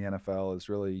everybody in the NFL is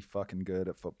really fucking good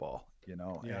at football,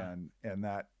 Yeah. and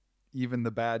that even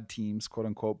the bad teams, quote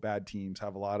unquote bad teams,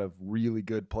 have a lot of really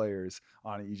good players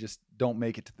on it. You just don't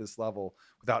make it to this level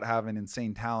without having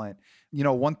insane talent.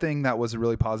 One thing that was a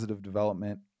really positive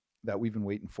development that we've been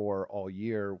waiting for all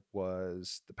year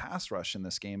was the pass rush in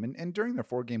this game. And during their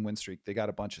 4-game win streak, they got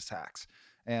a bunch of sacks.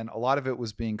 And a lot of it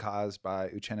was being caused by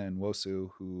Uchenna Nwosu,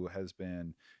 who has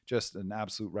been just an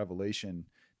absolute revelation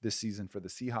this season for the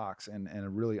Seahawks and a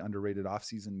really underrated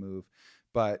offseason move.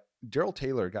 But Darrell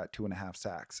Taylor got 2.5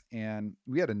 sacks. And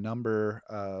we had a number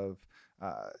of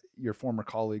your former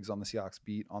colleagues on the Seahawks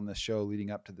beat on this show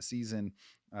leading up to the season.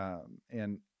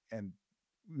 And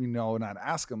I'd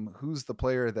ask them, who's the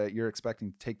player that you're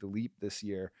expecting to take the leap this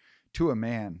year? To a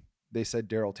man, they said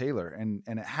Darrell Taylor, and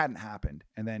it hadn't happened.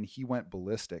 And then he went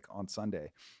ballistic on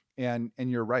Sunday. And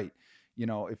you're right.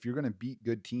 If you're going to beat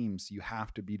good teams, you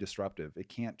have to be disruptive. It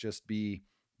can't just be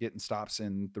getting stops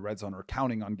in the red zone or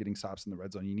counting on getting stops in the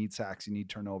red zone. You need sacks, you need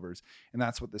turnovers. And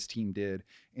that's what this team did.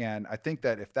 And I think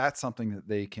that if that's something that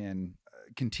they can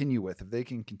continue with, if they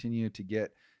can continue to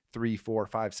get 3, 4,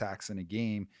 5 sacks in a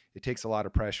game, it takes a lot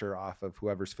of pressure off of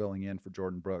whoever's filling in for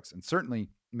Jordan Brooks and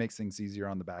certainly makes things easier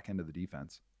on the back end of the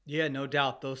defense. Yeah, no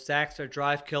doubt. Those sacks are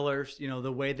drive killers.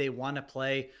 The way they want to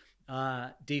play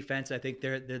defense, I think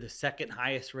they're the second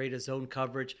highest rate of zone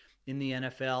coverage in the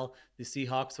NFL, the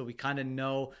Seahawks. So we kind of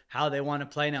know how they want to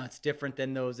play. Now it's different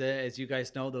than those, as you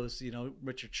guys know, those,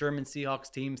 Richard Sherman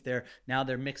Seahawks teams. They're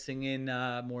mixing in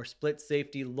more split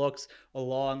safety looks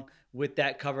along with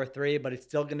that cover 3, but it's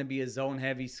still going to be a zone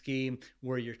heavy scheme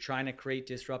where you're trying to create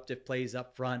disruptive plays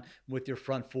up front with your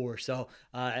front 4. So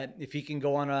if he can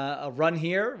go on a run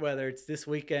here, whether it's this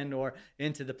weekend or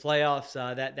into the playoffs,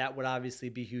 that would obviously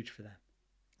be huge for them.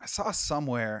 I saw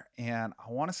somewhere, and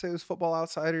I want to say it was Football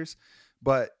Outsiders,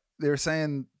 but they were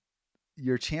saying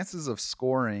your chances of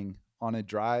scoring on a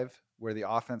drive where the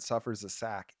offense suffers a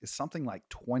sack is something like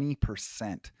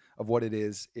 20% of what it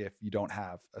is if you don't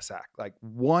have a sack. Like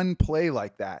one play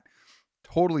like that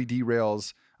totally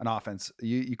derails an offense.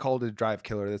 You called it a drive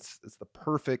killer. It's the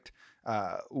perfect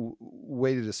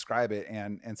way to describe it.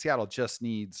 And Seattle just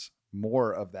needs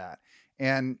more of that.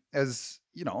 And as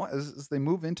they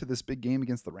move into this big game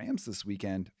against the Rams this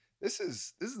weekend, this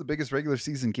is the biggest regular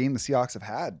season game the Seahawks have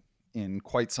had in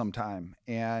quite some time.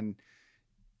 And,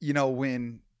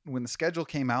 when the schedule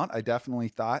came out, I definitely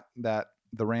thought that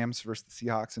the Rams versus the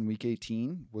Seahawks in week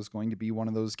 18 was going to be one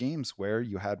of those games where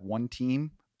you had one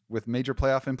team with major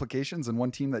playoff implications and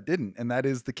one team that didn't. And that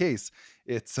is the case.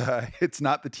 It's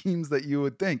not the teams that you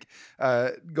would think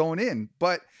going in,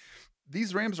 but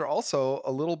these Rams are also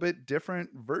a little bit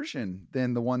different version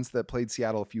than the ones that played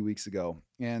Seattle a few weeks ago.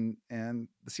 And the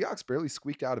Seahawks barely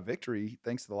squeaked out a victory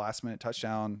thanks to the last minute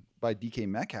touchdown by DK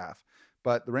Metcalf.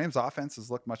 But the Rams offense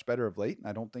has looked much better of late. And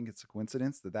I don't think it's a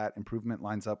coincidence that improvement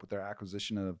lines up with their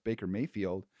acquisition of Baker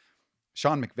Mayfield.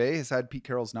 Sean McVay has had Pete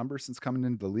Carroll's number since coming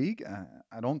into the league.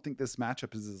 I don't think this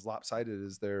matchup is as lopsided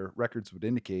as their records would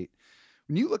indicate.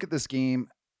 When you look at this game,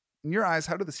 in your eyes,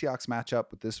 how do the Seahawks match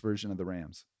up with this version of the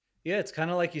Rams? Yeah, it's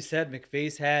kind of like you said,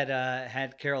 McVay's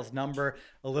had Carroll's number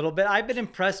a little bit. I've been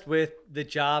impressed with the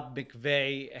job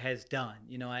McVay has done.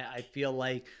 I feel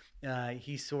like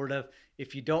he sort of,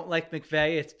 if you don't like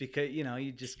McVay, it's because,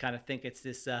 you just kind of think it's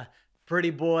this pretty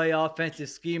boy offensive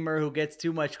schemer who gets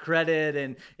too much credit.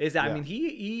 And I mean,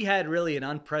 he had really an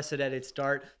unprecedented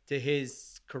start to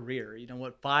his career.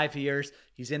 5 years,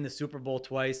 he's in the Super Bowl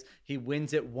twice. He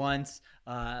wins it once.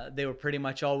 They were pretty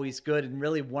much always good. And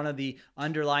really one of the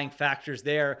underlying factors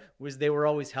there was they were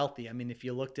always healthy. I mean, if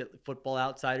you looked at Football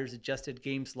Outsiders adjusted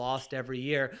games lost every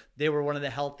year, they were one of the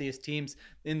healthiest teams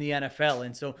in the NFL.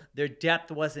 And so their depth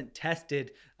wasn't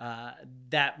tested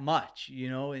that much,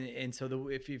 And so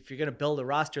if you're going to build a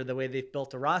roster the way they've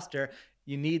built a roster,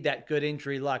 you need that good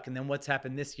injury luck. And then what's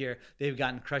happened this year? They've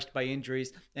gotten crushed by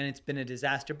injuries and it's been a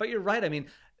disaster. But you're right. I mean,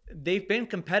 they've been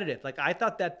competitive. Like, I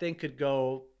thought that thing could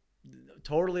go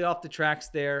totally off the tracks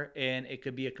there and it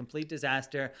could be a complete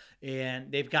disaster,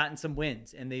 and they've gotten some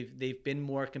wins and they've been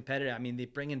more competitive. I mean, they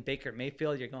bring in Baker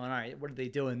Mayfield, you're going, all right, what are they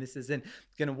doing? This isn't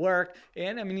going to work.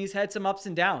 And I mean, he's had some ups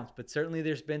and downs, but certainly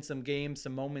there's been some games,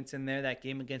 some moments in there, that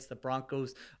game against the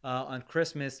Broncos on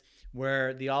Christmas,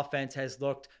 where the offense has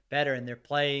looked better and they're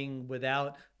playing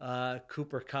without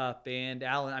Cooper Kupp and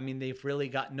Allen. I mean, they've really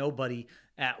got nobody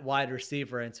at wide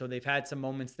receiver. And so they've had some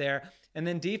moments there. And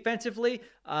then defensively,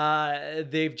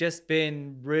 they've just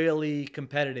been really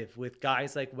competitive with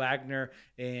guys like Wagner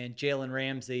and Jalen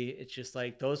Ramsey. It's just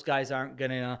like, those guys aren't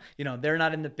going to, they're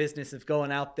not in the business of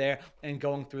going out there and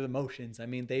going through the motions. I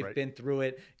mean, they've been through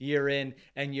it year in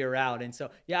and year out. And so,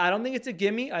 yeah, I don't think it's a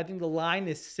gimme. I think the line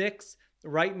is 6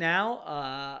 right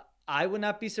now. I would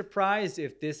not be surprised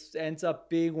if this ends up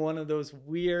being one of those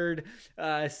weird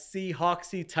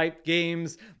Seahawksy type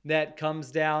games that comes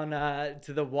down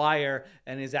to the wire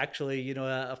and is actually,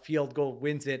 a field goal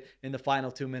wins it in the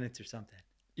final 2 minutes or something.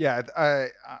 Yeah,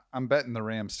 I'm betting the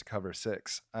Rams to cover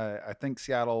 6. I think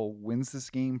Seattle wins this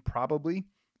game probably,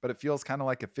 but it feels kind of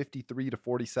like a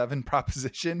 53-47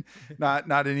 proposition,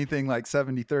 not anything like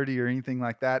 70-30 or anything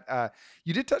like that.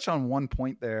 You did touch on one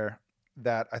point there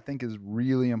that I think is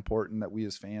really important that we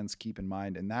as fans keep in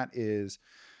mind, and that is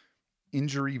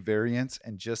injury variance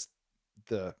and just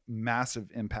the massive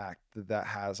impact that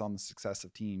has on the success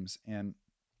of teams. And,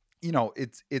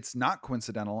 it's not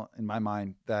coincidental in my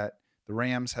mind that the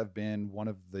Rams have been one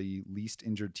of the least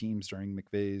injured teams during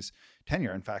McVay's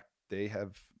tenure. In fact, they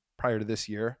have, prior to this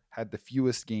year, had the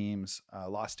fewest games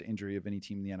lost to injury of any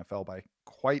team in the NFL by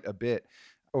quite a bit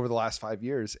over the last 5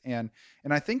 years. And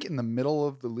I think in the middle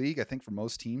of the league, I think for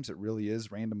most teams, it really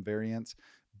is random variance,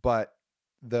 but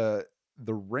the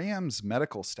Rams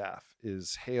medical staff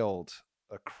is hailed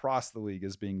across the league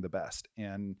as being the best.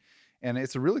 And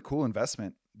it's a really cool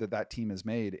investment that team has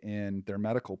made in their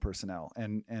medical personnel,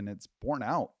 and it's borne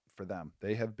out for them.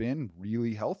 They have been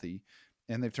really healthy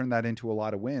and they've turned that into a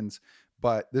lot of wins,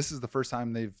 but this is the first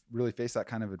time they've really faced that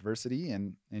kind of adversity.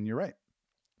 And you're right.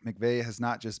 McVay has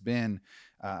not just been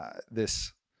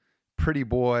this pretty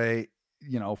boy,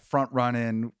 front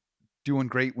running, doing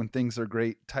great when things are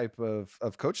great type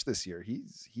of coach this year.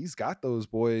 He's got those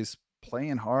boys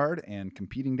playing hard and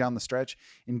competing down the stretch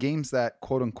in games that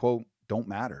quote unquote don't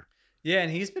matter. Yeah,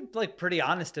 and he's been pretty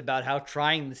honest about how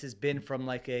trying this has been from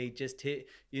a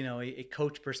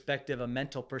coach perspective, a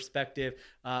mental perspective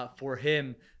for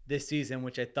him this season,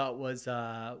 which I thought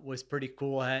was pretty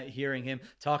cool hearing him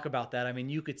talk about that. I mean,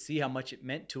 you could see how much it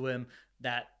meant to him,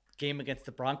 that game against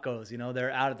the Broncos.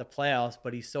 They're out of the playoffs,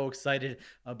 but he's so excited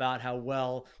about how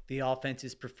well the offense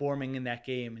is performing in that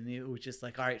game. And it was just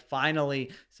like, all right,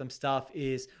 finally some stuff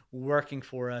is working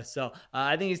for us. So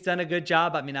I think he's done a good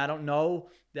job. I mean, I don't know.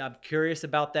 I'm curious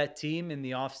about that team in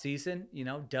the offseason.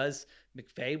 Does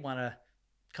McVay want to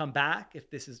come back if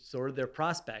this is sort of their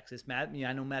prospects?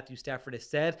 I know Matthew Stafford has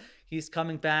said he's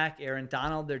coming back. Aaron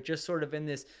Donald, they're just sort of in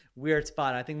this weird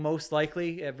spot. I think most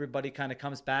likely everybody kind of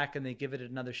comes back and they give it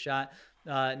another shot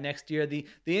next year. The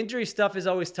injury stuff is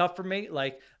always tough for me.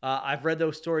 I've read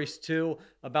those stories too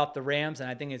about the Rams, and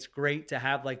I think it's great to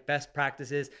have best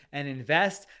practices and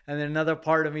invest. And then another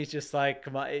part of me is just like,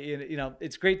 come on,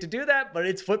 it's great to do that, but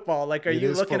it's football. Are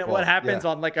you looking at what happens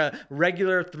on a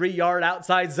regular 3-yard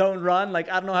outside zone run? I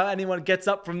don't know how anyone gets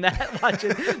up from that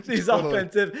watching these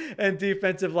offensive and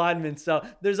defensive linemen. So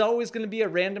there's always going to be a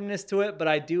randomness to it, but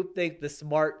I do think the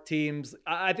smart teams,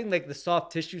 I think the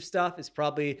soft tissue stuff is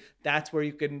probably, that's where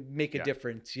you can make a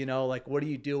difference. What are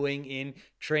you doing in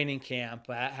training camp?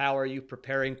 How are you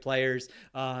preparing players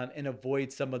and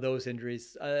avoid some of those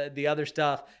injuries? The other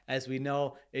stuff, as we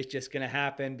know, is just going to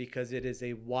happen because it is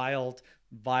a wild,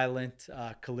 violent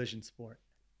collision sport.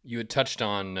 You had touched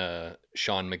on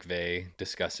Sean McVay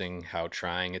discussing how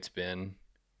trying it's been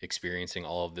experiencing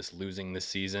all of this losing this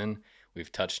season.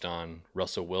 We've touched on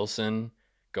Russell Wilson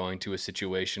going to a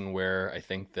situation where I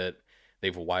think that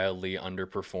they've wildly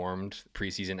underperformed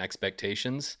preseason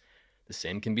expectations. The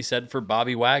same can be said for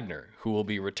Bobby Wagner, who will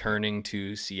be returning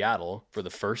to Seattle for the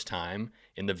first time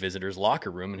in the visitors'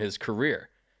 locker room in his career.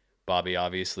 Bobby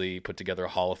obviously put together a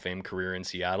Hall of Fame career in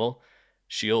Seattle.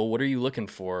 Sheil, what are you looking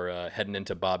for heading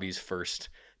into Bobby's first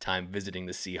time visiting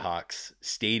the Seahawks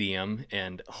stadium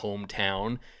and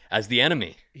hometown as the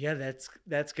enemy. Yeah,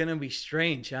 that's gonna be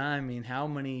strange, huh? I mean, how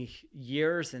many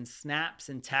years and snaps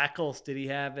and tackles did he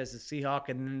have as a Seahawk?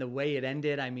 And then the way it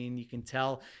ended, I mean, you can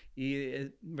tell,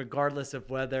 regardless of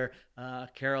whether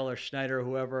Carroll or Schneider or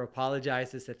whoever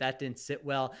apologizes, that didn't sit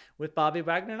well with Bobby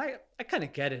Wagner. And I kind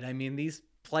of get it. I mean, these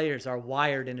players are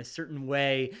wired in a certain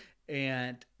way.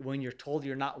 And when you're told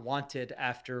you're not wanted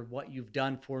after what you've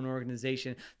done for an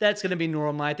organization, that's going to be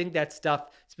normal. I think that stuff,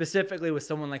 specifically with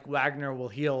someone like Wagner, will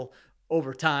heal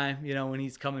over time, when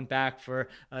he's coming back for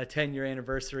a 10-year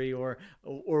anniversary or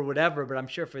whatever. But I'm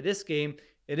sure for this game,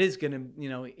 it is going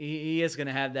to, he is going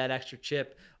to have that extra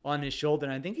chip on his shoulder.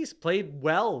 And I think he's played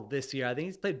well this year. I think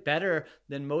he's played better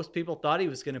than most people thought he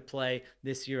was going to play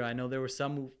this year. I know there were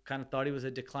some who kind of thought he was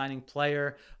a declining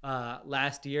player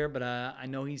last year, but I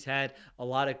know he's had a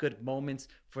lot of good moments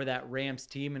for that Rams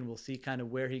team, and we'll see kind of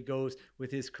where he goes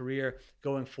with his career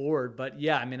going forward. But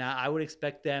yeah, I mean, I would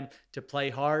expect them to play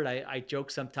hard. I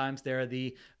joke sometimes they're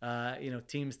the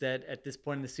teams that at this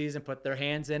point in the season put their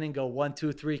hands in and go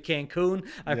 1-2-3 Cancun.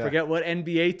 I forget what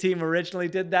NBA team originally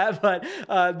did that, but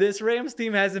this Rams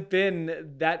team hasn't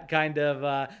been that kind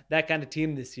of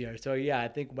team this year. So yeah, I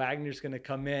think Wagner's going to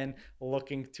come in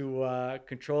looking to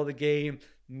control the game,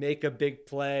 make a big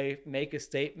play, make a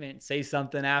statement, say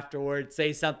something afterwards,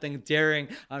 say something daring.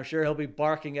 I'm sure he'll be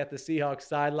barking at the Seahawks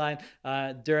sideline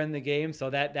during the game. So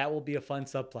that will be a fun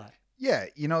subplot. Yeah.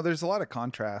 There's a lot of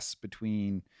contrasts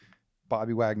between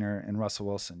Bobby Wagner and Russell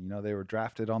Wilson. They were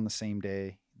drafted on the same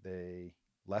day. They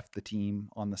left the team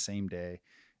on the same day.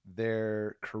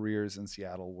 Their careers in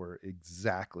Seattle were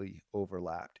exactly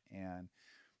overlapped. And,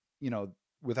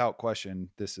 without question,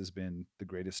 this has been the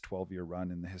greatest 12-year run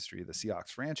in the history of the Seahawks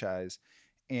franchise.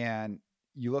 And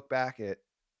you look back at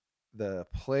the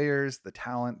players, the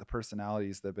talent, the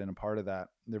personalities that have been a part of that.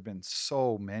 There have been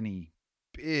so many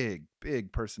big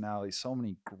personalities, so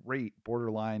many great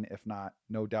borderline, if not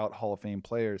no doubt, Hall of Fame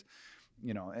players.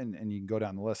 And you can go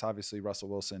down the list, obviously Russell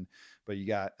Wilson, but you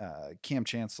got Cam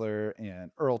Chancellor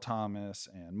and Earl Thomas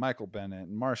and Michael Bennett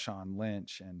and Marshawn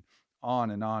Lynch and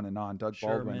on and on and on, Doug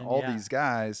Baldwin, all these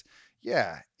guys.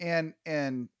 Yeah. And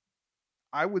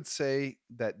I would say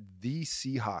that the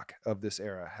Seahawk of this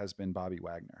era has been Bobby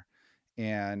Wagner.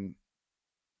 And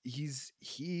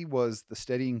he was the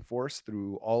steadying force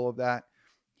through all of that.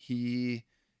 He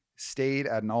stayed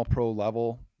at an all-pro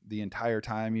level the entire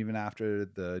time, even after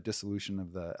the dissolution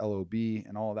of the LOB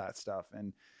and all of that stuff.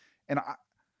 And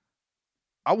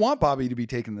I want Bobby to be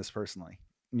taking this personally,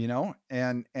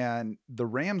 and the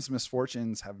Rams'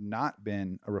 misfortunes have not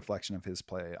been a reflection of his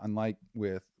play. Unlike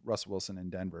with Russell Wilson in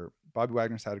Denver, Bobby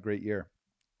Wagner's had a great year.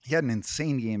 He had an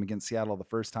insane game against Seattle the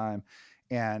first time.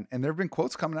 And there have been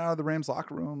quotes coming out of the Rams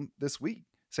locker room this week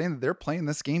saying that they're playing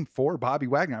this game for Bobby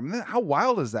Wagner. I mean, how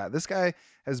wild is that? This guy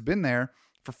has been there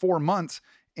for 4 months,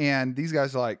 and these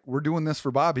guys are like, we're doing this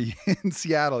for Bobby in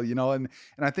Seattle, and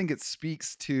I think it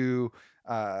speaks to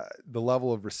the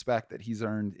level of respect that he's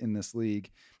earned in this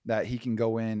league, that he can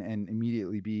go in and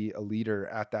immediately be a leader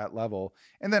at that level.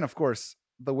 And then, of course,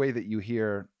 the way that you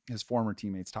hear his former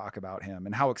teammates talk about him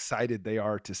and how excited they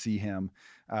are to see him,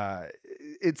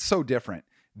 it's so different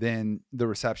than the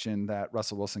reception that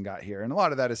Russell Wilson got here. And a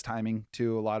lot of that is timing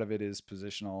too. A lot of it is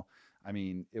positional. I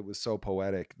mean, it was so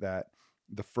poetic that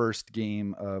the first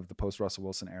game of the post Russell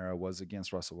Wilson era was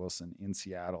against Russell Wilson in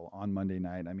Seattle on Monday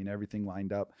night. I mean, everything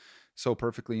lined up so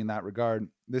perfectly in that regard.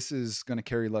 This is going to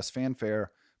carry less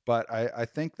fanfare, but I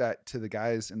think that to the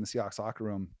guys in the Seahawks locker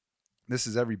room, this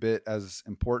is every bit as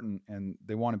important, and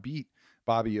they want to beat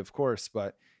Bobby, of course,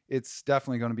 but it's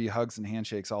definitely going to be hugs and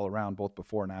handshakes all around, both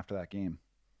before and after that game.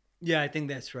 Yeah, I think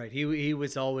that's right. He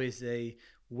was always a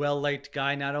well-liked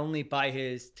guy, not only by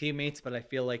his teammates, but I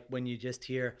feel like when you just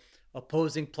hear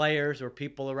opposing players or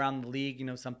people around the league,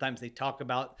 sometimes they talk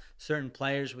about certain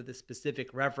players with a specific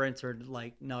reference, or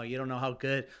like, no, you don't know how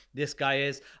good this guy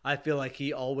is. I feel like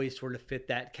he always sort of fit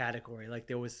that category. Like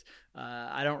there was,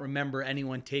 I don't remember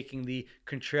anyone taking the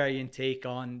contrarian take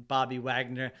on Bobby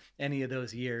Wagner any of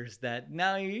those years, that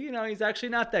no, he's actually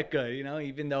not that good,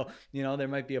 even though, there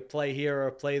might be a play here or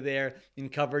a play there in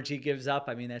coverage he gives up.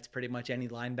 I mean, that's pretty much any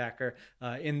linebacker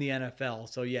in the NFL.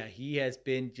 So yeah, he has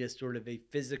been just sort of a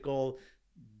physical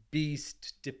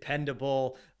beast,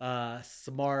 dependable,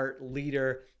 smart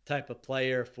leader type of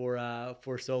player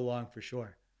for so long, for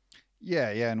sure. Yeah.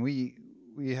 And we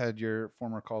had your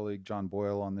former colleague John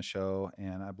Boyle on the show,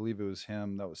 and I believe it was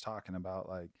him that was talking about,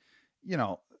 like,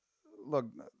 look,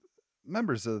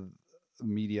 members of the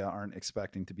media aren't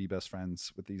expecting to be best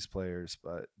friends with these players,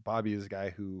 but Bobby is a guy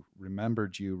who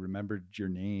remembered your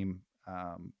name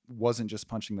wasn't just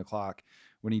punching the clock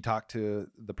when he talked to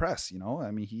the press.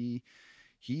 I mean,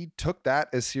 he took that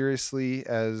as seriously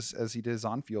as he did his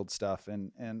on-field stuff.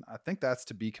 And I think that's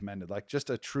to be commended. Like, just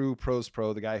a true pros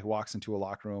pro, the guy who walks into a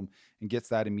locker room and gets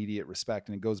that immediate respect,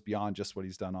 and it goes beyond just what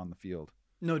he's done on the field.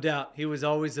 No doubt. He was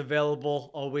always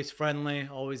available, always friendly,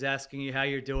 always asking you how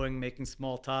you're doing, making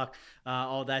small talk,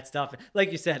 all that stuff.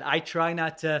 Like you said, I try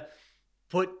not to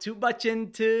put too much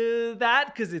into that,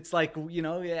 because it's like,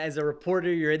 as a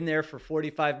reporter, you're in there for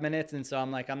 45 minutes. And so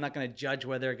I'm like, I'm not going to judge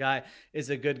whether a guy is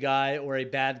a good guy or a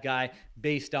bad guy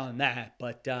based on that.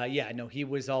 But he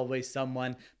was always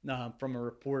someone from a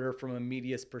reporter, from a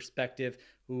media's perspective,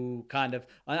 who kind of,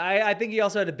 I think he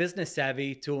also had a business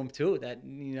savvy to him too, that,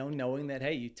 knowing that,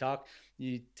 hey, you talk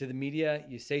to the media,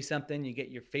 you say something, you get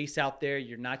your face out there.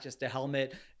 You're not just a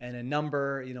helmet and a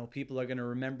number. People are going to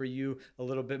remember you a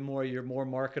little bit more. You're more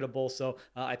marketable. So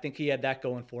I think he had that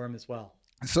going for him as well.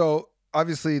 So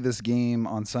obviously this game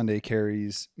on Sunday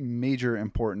carries major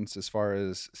importance as far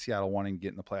as Seattle wanting to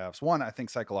get in the playoffs. One, I think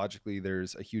psychologically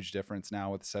there's a huge difference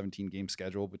now with the 17 game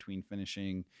schedule between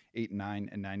finishing 8-9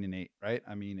 and 9-8, right?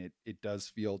 I mean, it does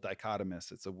feel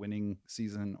dichotomous. It's a winning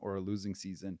season or a losing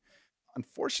season.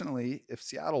 Unfortunately, if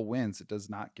Seattle wins, it does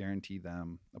not guarantee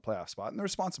them a playoff spot. And the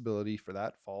responsibility for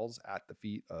that falls at the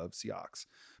feet of Seahawks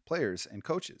players and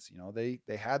coaches.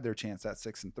 They had their chance at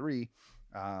 6-3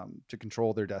 to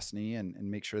control their destiny and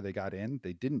make sure they got in.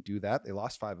 They didn't do that. They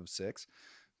lost 5 of 6,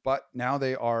 but now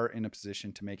they are in a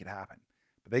position to make it happen.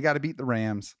 But they got to beat the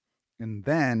Rams, and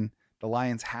then the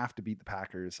Lions have to beat the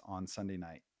Packers on Sunday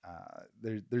night.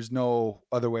 There's no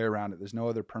other way around it. There's no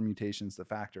other permutations to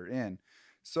factor in.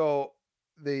 So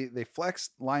they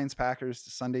flexed Lions Packers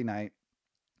to Sunday night.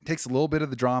 It takes a little bit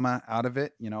of the drama out of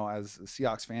it. As a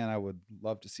Seahawks fan, I would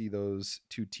love to see those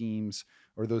two teams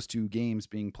or those two games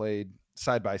being played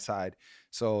side by side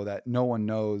so that no one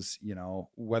knows,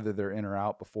 whether they're in or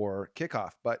out before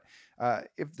kickoff. But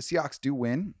if the Seahawks do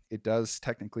win, it does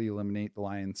technically eliminate the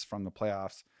Lions from the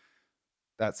playoffs.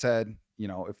 That said,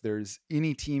 if there's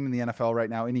any team in the NFL right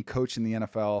now, any coach in the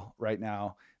NFL right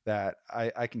now that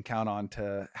I can count on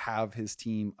to have his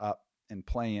team up and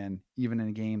playing, even in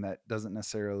a game that doesn't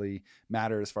necessarily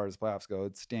matter as far as playoffs go,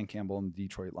 it's Dan Campbell and the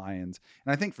Detroit Lions.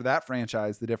 And I think for that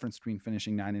franchise, the difference between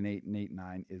finishing 9-8 and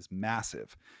 8-9 is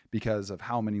massive because of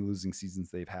how many losing seasons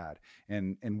they've had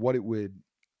and what it would,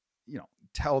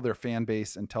 tell their fan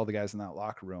base and tell the guys in that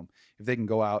locker room if they can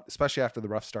go out, especially after the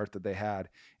rough start that they had,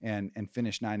 and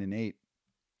finish 9-8.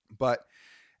 But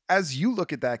as you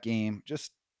look at that game,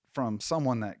 just from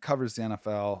someone that covers the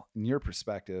NFL, in your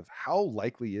perspective, how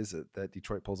likely is it that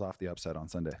Detroit pulls off the upset on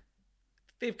Sunday?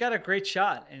 They've got a great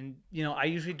shot. And, I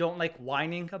usually don't like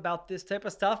whining about this type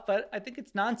of stuff, but I think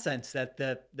it's nonsense that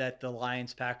the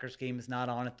Lions Packers game is not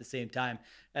on at the same time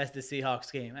as the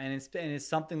Seahawks game. And it's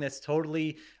something that's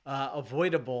totally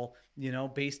avoidable,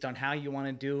 based on how you want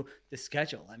to do the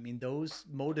schedule. I mean, those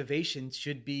motivations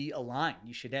should be aligned.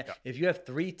 You should have, if you have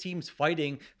 3 teams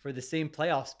fighting for the same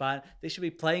playoff spot, they should be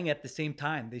playing at the same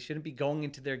time. They shouldn't be going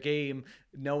into their game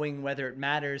knowing whether it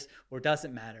matters or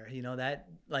doesn't matter. That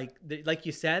like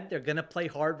you said, they're going to play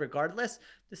hard regardless.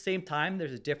 At the same time,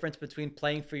 there's a difference between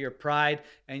playing for your pride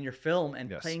and your film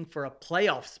and playing for a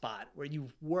playoff spot where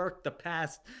you've worked the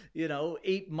past,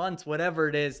 8 months, whatever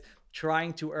it is,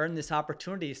 trying to earn this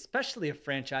opportunity, especially a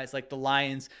franchise like the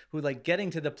Lions, who like getting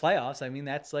to the playoffs. I mean,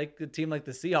 that's like a team like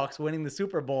the Seahawks winning the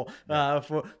Super Bowl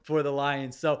for the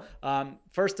Lions. So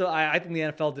first, I think the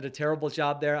NFL did a terrible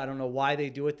job there. I don't know why they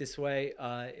do it this way.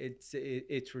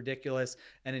 It's ridiculous,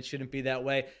 and it shouldn't be that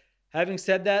way. Having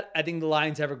said that, I think the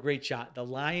Lions have a great shot. The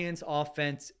Lions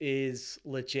offense is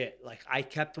legit. Like, I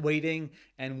kept waiting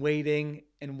and waiting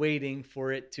and waiting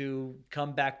for it to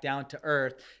come back down to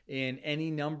earth. In any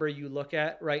number you look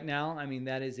at right now, I mean,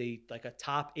 that is a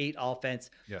top 8 offense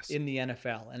in the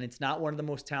NFL. And it's not one of the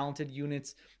most talented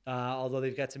units, although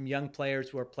they've got some young players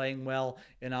who are playing well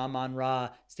in Amon-Ra,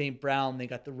 St. Brown. They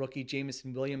got the rookie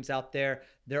Jameson Williams out there.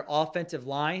 Their offensive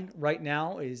line right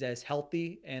now is as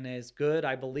healthy and as good,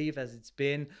 I believe, as it's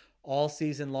been all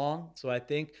season long. So I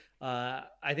think they're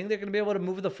going to be able to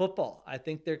move the football. I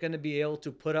think they're going to be able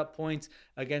to put up points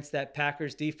against that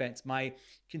Packers defense. My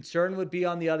concern would be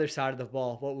on the other side of the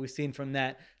ball, what we've seen from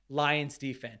that Lions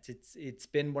defense. It's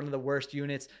been one of the worst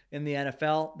units in the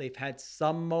NFL. They've had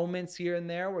some moments here and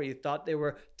there where you thought they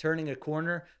were turning a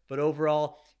corner, but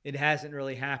overall it hasn't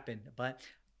really happened. But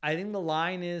I think the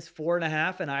line is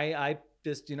 4.5, and I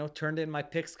just turned in my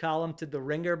picks column to the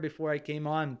Ringer before I came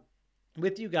on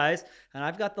with you guys, and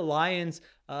I've got the Lions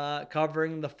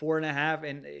covering the 4.5,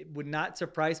 and it would not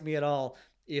surprise me at all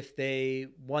if they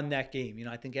won that game.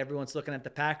 I think everyone's looking at the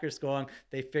Packers going,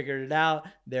 they figured it out.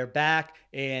 They're back.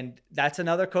 And that's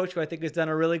another coach who I think has done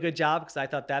a really good job, because I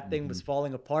thought that thing was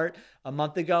falling apart a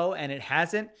month ago, and it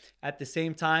hasn't. At the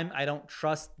same time, I don't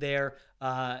trust their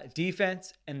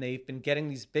defense, and they've been getting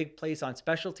these big plays on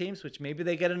special teams, which maybe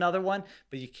they get another one,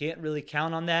 but you can't really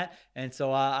count on that. And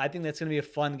so I think that's going to be a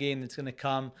fun game that's going to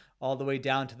come all the way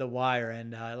down to the wire.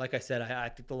 And like I said, I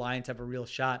think the Lions have a real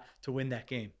shot to win that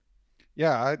game.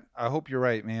 Yeah, I hope you're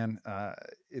right, man.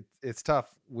 It's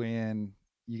tough when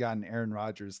you got an Aaron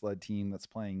Rodgers led team that's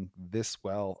playing this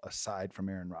well aside from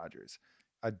Aaron Rodgers.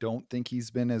 I don't think he's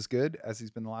been as good as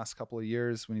he's been the last couple of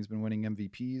years when he's been winning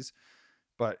MVPs,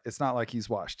 but it's not like he's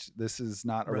washed. This is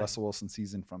not a Russell Wilson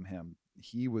season from him.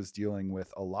 He was dealing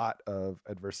with a lot of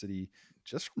adversity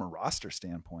just from a roster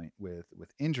standpoint, with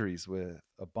injuries, with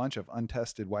a bunch of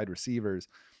untested wide receivers,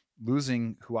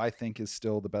 losing who I think is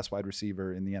still the best wide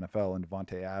receiver in the NFL in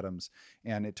Devontae Adams.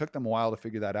 And it took them a while to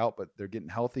figure that out, but they're getting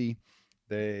healthy.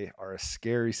 They are a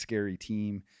scary, scary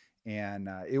team. And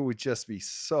it would just be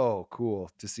so cool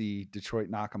to see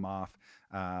Detroit knock them off.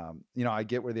 I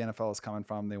get where the NFL is coming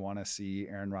from. They want to see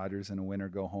Aaron Rodgers in a win or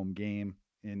go home game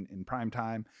in prime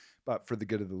time. But for the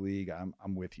good of the league,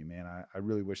 I'm with you, man. I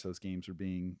really wish those games were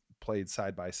being played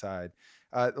side by side.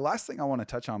 The last thing I want to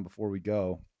touch on before we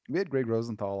go, we had Greg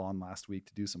Rosenthal on last week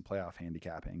to do some playoff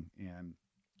handicapping, and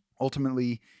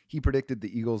ultimately he predicted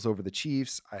the Eagles over the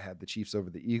Chiefs. I had the Chiefs over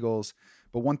the Eagles.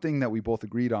 But one thing that we both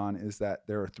agreed on is that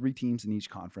there are 3 teams in each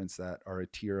conference that are a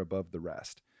tier above the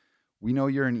rest. We know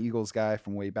you're an Eagles guy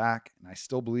from way back, and I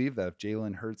still believe that if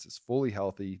Jalen Hurts is fully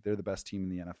healthy, they're the best team in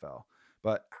the NFL.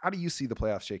 But how do you see the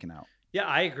playoffs shaking out? Yeah,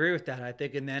 I agree with that. I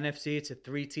think in the NFC, it's a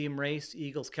 3-team race: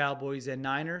 Eagles, Cowboys, and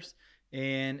Niners.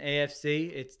 In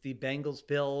AFC, it's the Bengals,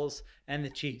 Bills, and the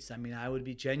Chiefs. I mean, I would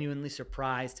be genuinely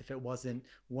surprised if it wasn't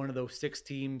one of those 6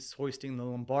 teams hoisting the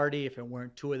Lombardi, if it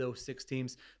weren't 2 of those 6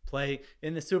 teams play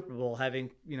in the Super Bowl, having,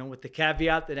 with the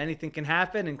caveat that anything can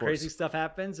happen and crazy stuff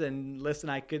happens. And listen,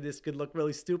 this could look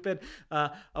really stupid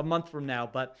a month from now.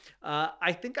 But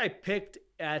I think I picked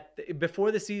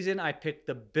before the season, I picked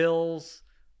the Bills.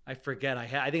 I forget.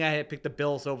 I think I had picked the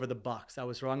Bills over the Bucks. I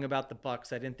was wrong about the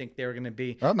Bucks. I didn't think they were going to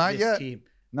be not this yet. team.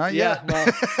 Not yet.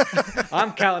 Well,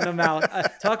 I'm counting them out.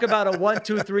 Talk about a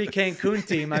 1-2-3 Cancun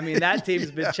team. I mean, that team's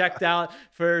been checked out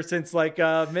since like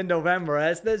mid-November.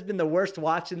 That's been the worst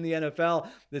watch in the NFL,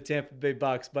 the Tampa Bay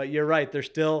Bucks. But you're right. They're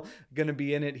still going to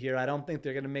be in it here. I don't think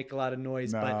they're going to make a lot of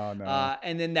noise. No.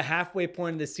 And then the halfway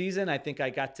point of the season, I think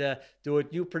I got to do a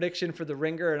new prediction for the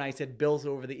Ringer, and I said Bills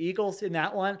over the Eagles in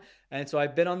that one. And so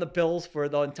I've been on the Bills for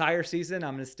the entire season.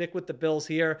 I'm going to stick with the Bills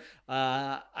here.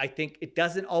 I think it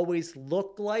doesn't always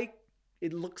look like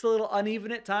it looks a little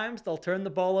uneven at times. They'll turn the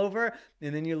ball over,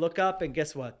 and then you look up, and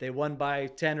guess what? They won by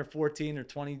 10 or 14 or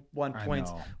 21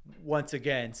 points once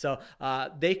again. So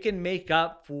they can make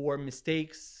up for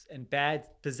mistakes and bad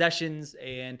possessions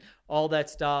and all that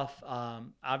stuff.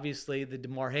 Obviously, the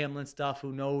DeMar Hamlin stuff,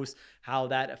 who knows how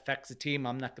that affects the team.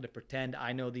 I'm not going to pretend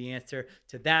I know the answer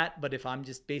to that. But if I'm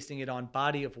just basing it on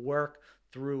body of work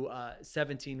through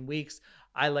 17 weeks,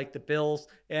 I like the Bills,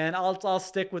 and I'll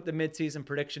stick with the midseason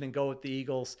prediction and go with the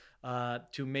Eagles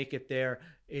to make it there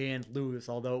and lose,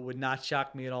 although it would not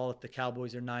shock me at all if the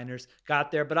Cowboys or Niners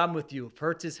got there. But I'm with you. If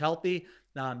Hurts is healthy,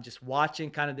 just watching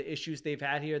kind of the issues they've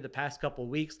had here the past couple of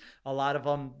weeks, a lot of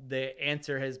them, the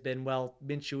answer has been, well,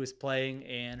 Minshew is playing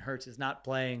and Hurts is not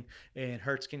playing, and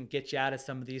Hurts can get you out of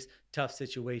some of these tough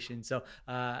situations. So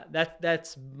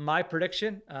that's my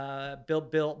prediction.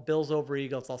 Bills over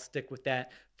Eagles. I'll stick with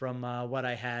that from what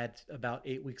I had about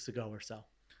 8 weeks ago or so.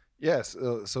 Yes.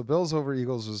 So Bills over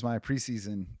Eagles was my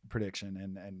preseason prediction.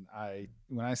 And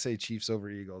when I say Chiefs over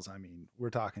Eagles, I mean, we're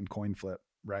talking coin flip,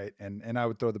 right? And I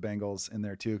would throw the Bengals in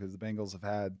there too, because the Bengals have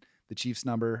had the Chiefs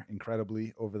number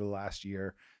incredibly over the last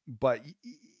year. But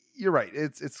you're right.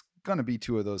 It's going to be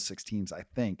 2 of those 6 teams, I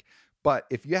think. But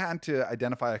if you had to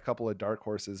identify a couple of dark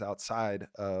horses outside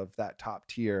of that top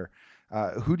tier,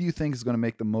 who do you think is going to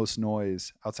make the most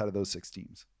noise outside of those 6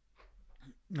 teams?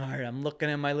 All right, I'm looking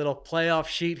at my little playoff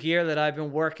sheet here that I've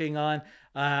been working on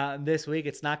this week.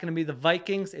 It's not going to be the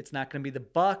Vikings. It's not going to be the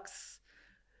Bucks.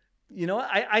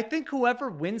 I think whoever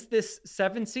wins this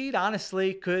 7 seed,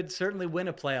 honestly, could certainly win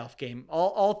a playoff game.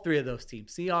 All 3 of those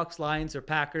teams, Seahawks, Lions, or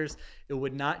Packers. It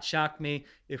would not shock me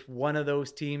if one of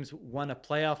those teams won a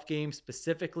playoff game,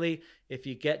 specifically if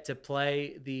you get to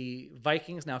play the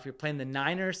Vikings. Now, if you're playing the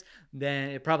Niners, then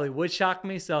it probably would shock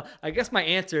me. So I guess my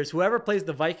answer is whoever plays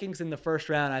the Vikings in the first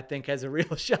round, I think has a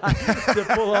real shot to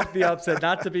pull off the upset.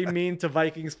 Not to be mean to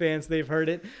Vikings fans. They've heard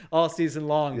it all season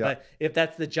long. Yeah. But if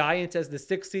that's the Giants as the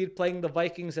 6th seed playing the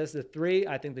Vikings as the 3,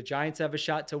 I think the Giants have a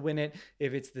shot to win it.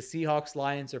 If it's the Seahawks,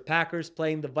 Lions, or Packers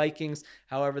playing the Vikings,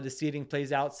 however the seeding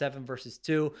plays out, 7 versus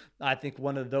 2, I think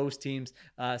one of those teams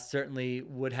certainly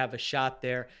would have a shot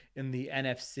there in the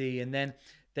NFC. And then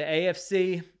the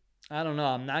AFC, I don't know.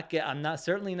 I'm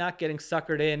certainly not getting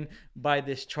suckered in by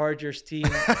this Chargers team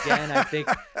again.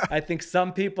 I think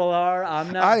some people are.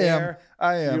 I'm not there.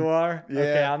 I am. You are? Yeah.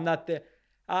 Okay, I'm not there.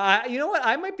 You know what?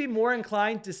 I might be more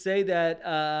inclined to say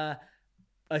that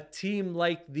a team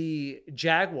like the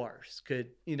Jaguars could,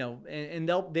 and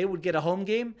they would get a home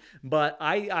game, but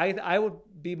I would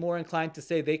be more inclined to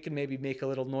say they can maybe make a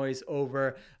little noise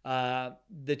over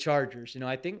the Chargers.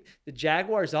 I think the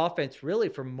Jaguars offense really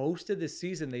for most of the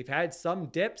season, they've had some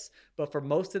dips, but for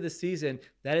most of the season,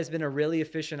 that has been a really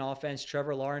efficient offense.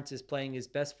 Trevor Lawrence is playing his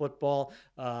best football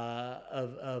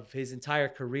of his entire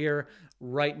career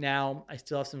right now. I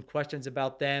still have some questions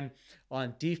about them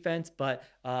on defense, but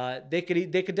they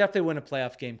could definitely win a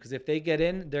playoff game, because if they get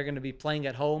in, they're going to be playing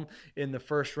at home in the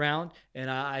first round,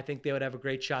 and I think they would have a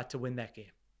great shot to win that game.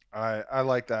 I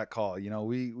like that call.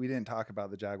 We didn't talk about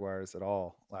the Jaguars at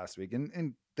all last week,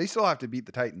 and they still have to beat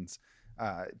the Titans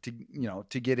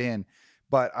to get in.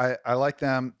 But I like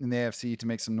them in the AFC to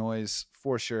make some noise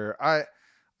for sure. I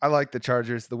like the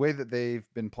Chargers, the way that they've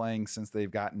been playing since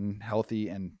they've gotten healthy,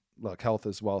 and look, health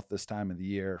is wealth this time of the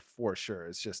year for sure.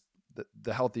 It's just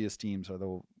the healthiest teams are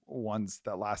the ones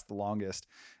that last the longest,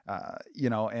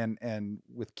 and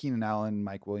with Keenan Allen,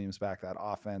 Mike Williams back, that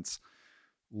offense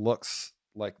looks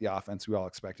like the offense we all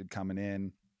expected coming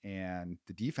in, and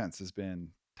the defense has been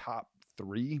top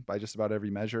 3 by just about every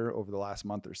measure over the last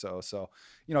month or so. So,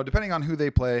 depending on who they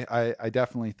play, I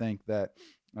definitely think that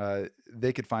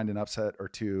they could find an upset or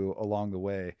two along the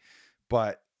way,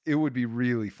 but it would be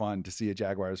really fun to see a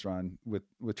Jaguars run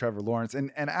with Trevor Lawrence.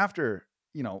 And after,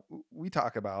 we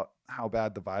talk about how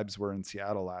bad the vibes were in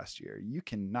Seattle last year. You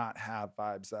cannot have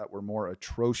vibes that were more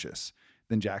atrocious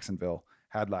than Jacksonville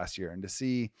had last year. And to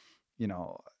see,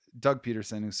 Doug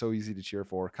Peterson, who's so easy to cheer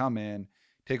for, come in,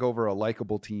 take over a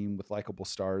likable team with likable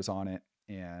stars on it,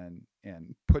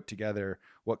 and put together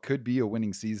what could be a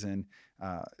winning season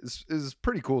is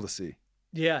pretty cool to see.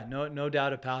 Yeah, no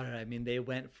doubt about it. I mean, they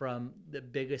went from the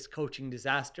biggest coaching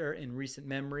disaster in recent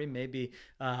memory, maybe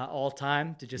all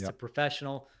time, to just a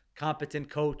professional, competent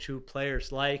coach who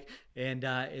players like, and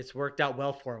it's worked out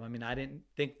well for them. I mean, I didn't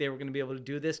think they were going to be able to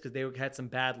do this because they had some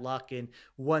bad luck in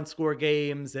 1-score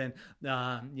games, and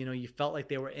you felt like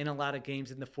they were in a lot of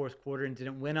games in the fourth quarter and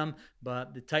didn't win them.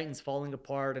 But the Titans falling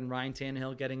apart and Ryan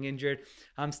Tannehill getting injured,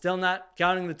 I'm still not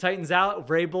counting the Titans out.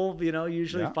 Vrabel,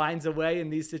 usually finds a way in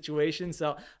these situations,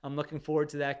 so I'm looking forward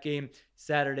to that game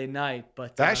Saturday night.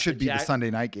 But that should be the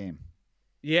Sunday night game.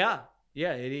 Yeah.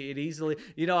 Yeah, it easily.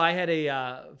 I had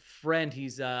a friend.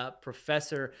 He's a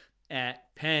professor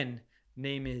at Penn.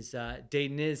 Name is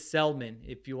Deniz Selman.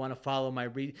 If you want to follow my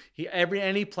read,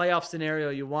 any playoff scenario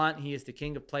you want, he is the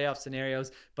king of playoff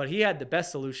scenarios. But he had the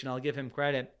best solution. I'll give him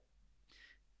credit.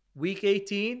 Week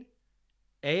 18,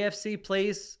 AFC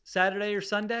plays Saturday or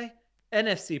Sunday.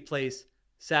 NFC plays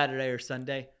Saturday or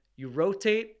Sunday. You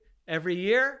rotate every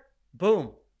year.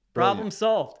 Boom. Problem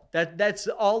solved. That's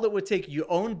all it would take. You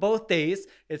own both days.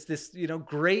 It's this,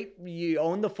 great. You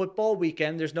own the football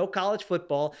weekend. There's no college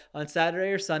football on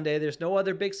Saturday or Sunday. There's no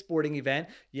other big sporting event.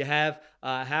 You have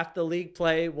half the league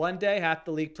play one day, half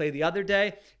the league play the other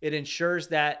day. It ensures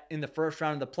that in the first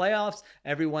round of the playoffs,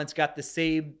 everyone's got the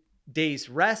same day's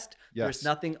rest. Yes. There's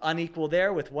nothing unequal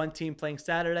there with one team playing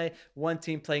Saturday, one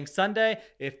team playing Sunday.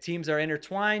 If teams are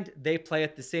intertwined, they play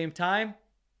at the same time.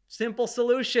 Simple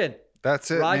solution.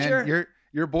 That's it, Roger? man.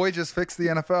 Your boy just fixed the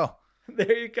NFL.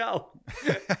 There you go.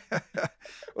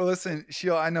 Well, listen,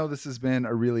 Sheil, I know this has been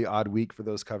a really odd week for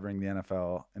those covering the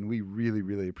NFL, and we really,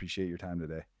 really appreciate your time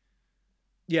today.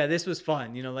 Yeah, this was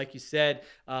fun. Like you said,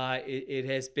 it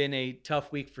has been a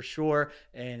tough week for sure.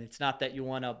 And it's not that you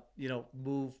want to,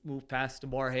 move past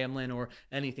Damar Hamlin or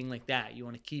anything like that. You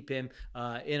want to keep him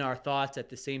in our thoughts. At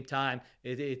the same time,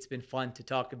 it's been fun to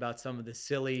talk about some of the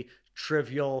silly,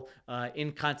 trivial,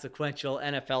 inconsequential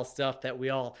NFL stuff that we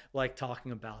all like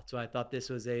talking about. So I thought this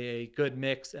was a good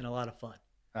mix and a lot of fun.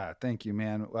 Thank you,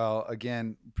 man. Well,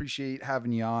 again, appreciate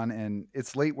having you on, and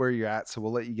it's late where you're at, so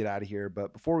we'll let you get out of here.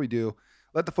 But before we do,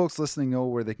 let the folks listening know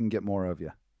where they can get more of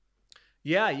you.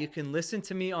 Yeah, you can listen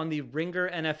to me on the Ringer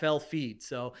NFL feed.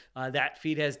 So that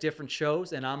feed has different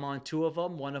shows, and I'm on 2 of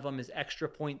them. One of them is Extra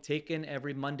Point Taken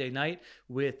every Monday night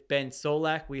with Ben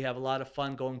Solak. We have a lot of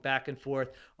fun going back and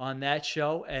forth on that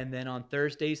show. And then on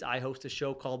Thursdays, I host a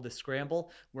show called The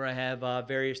Scramble, where I have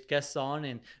various guests on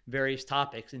and various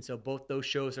topics. And so both those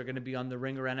shows are going to be on the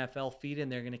Ringer NFL feed,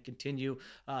 and they're going to continue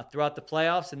throughout the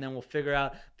playoffs. And then we'll figure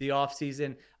out the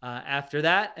offseason after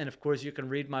that. And of course, you can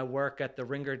read my work at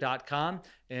theringer.com.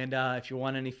 And if you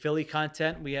want any Philly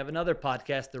content, we have another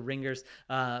podcast, The Ringer's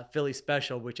Philly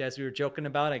Special, which, as we were joking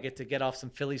about, I get off some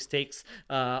Phillies takes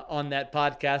on that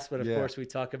podcast. But of course, we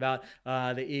talk about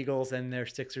the Eagles and their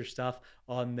Sixers stuff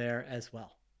on there as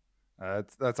well.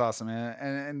 That's awesome, man.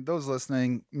 And those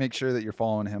listening, make sure that you're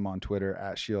following him on Twitter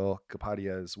at Sheil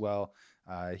Kapadia as well.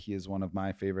 He is one of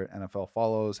my favorite NFL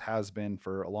follows, has been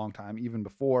for a long time, even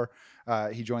before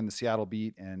he joined the Seattle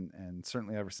beat, and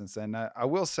certainly ever since then. I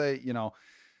will say,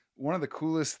 one of the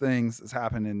coolest things that's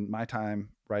happened in my time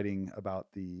writing about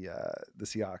the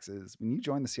Seahawks is when you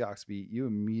joined the Seahawks beat, you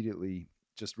immediately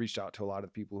just reached out to a lot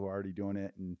of people who are already doing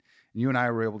it. And you and I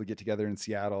were able to get together in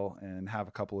Seattle and have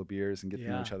a couple of beers and get to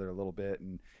know each other a little bit.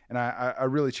 And I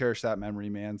really cherish that memory,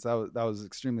 man. So that was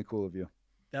extremely cool of you.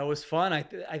 That was fun. I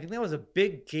think that was a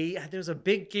big game. There was a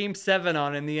big Game 7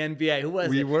 on in the NBA. Who was it?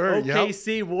 We were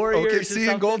OKC Warriors.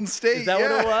 OKC and Golden State. Is that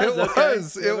what it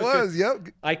was? It was. Yep.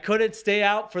 I couldn't stay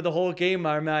out for the whole game.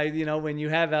 When you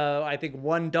have I think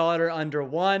one daughter under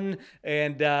 1,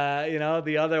 and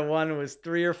the other one was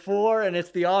 3 or 4, and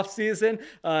it's the off season.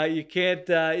 You can't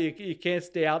you can't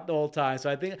stay out the whole time.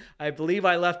 So I believe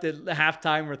I left at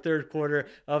halftime or third quarter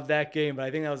of that game. But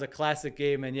I think that was a classic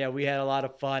game, and we had a lot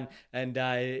of fun, and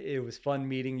it was fun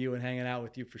meeting you and hanging out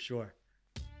with you for sure.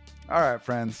 All right,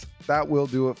 friends, that will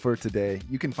do it for today.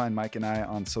 You can find Mike and I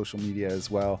on social media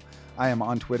as well. I am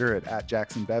on Twitter at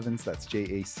Jackson Bevins. That's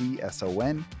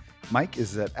JACSON. Mike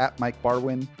is at Mike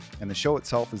Barwin, and the show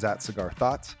itself is at Cigar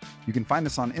Thoughts. You can find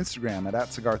us on Instagram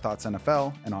at Cigar Thoughts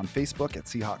NFL and on Facebook at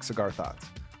Seahawks Cigar Thoughts.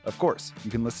 Of course,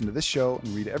 you can listen to this show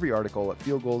and read every article at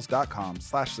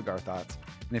fieldgoals.com/Cigar Thoughts.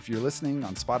 And if you're listening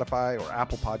on Spotify or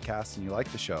Apple Podcasts and you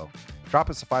like the show, drop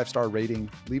us a 5-star rating,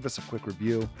 leave us a quick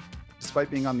review. Despite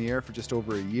being on the air for just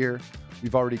over a year,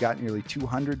 we've already got nearly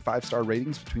 200 5-star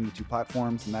ratings between the two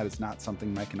platforms, and that is not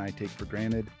something Mike and I take for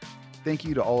granted. Thank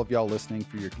you to all of y'all listening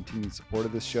for your continued support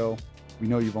of this show. We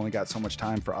know you've only got so much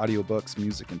time for audiobooks,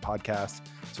 music, and podcasts,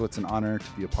 so it's an honor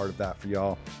to be a part of that for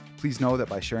y'all. Please know that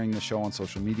by sharing the show on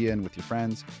social media and with your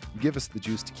friends, you give us the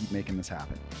juice to keep making this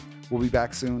happen. We'll be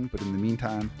back soon, but in the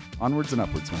meantime, onwards and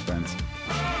upwards, my friends.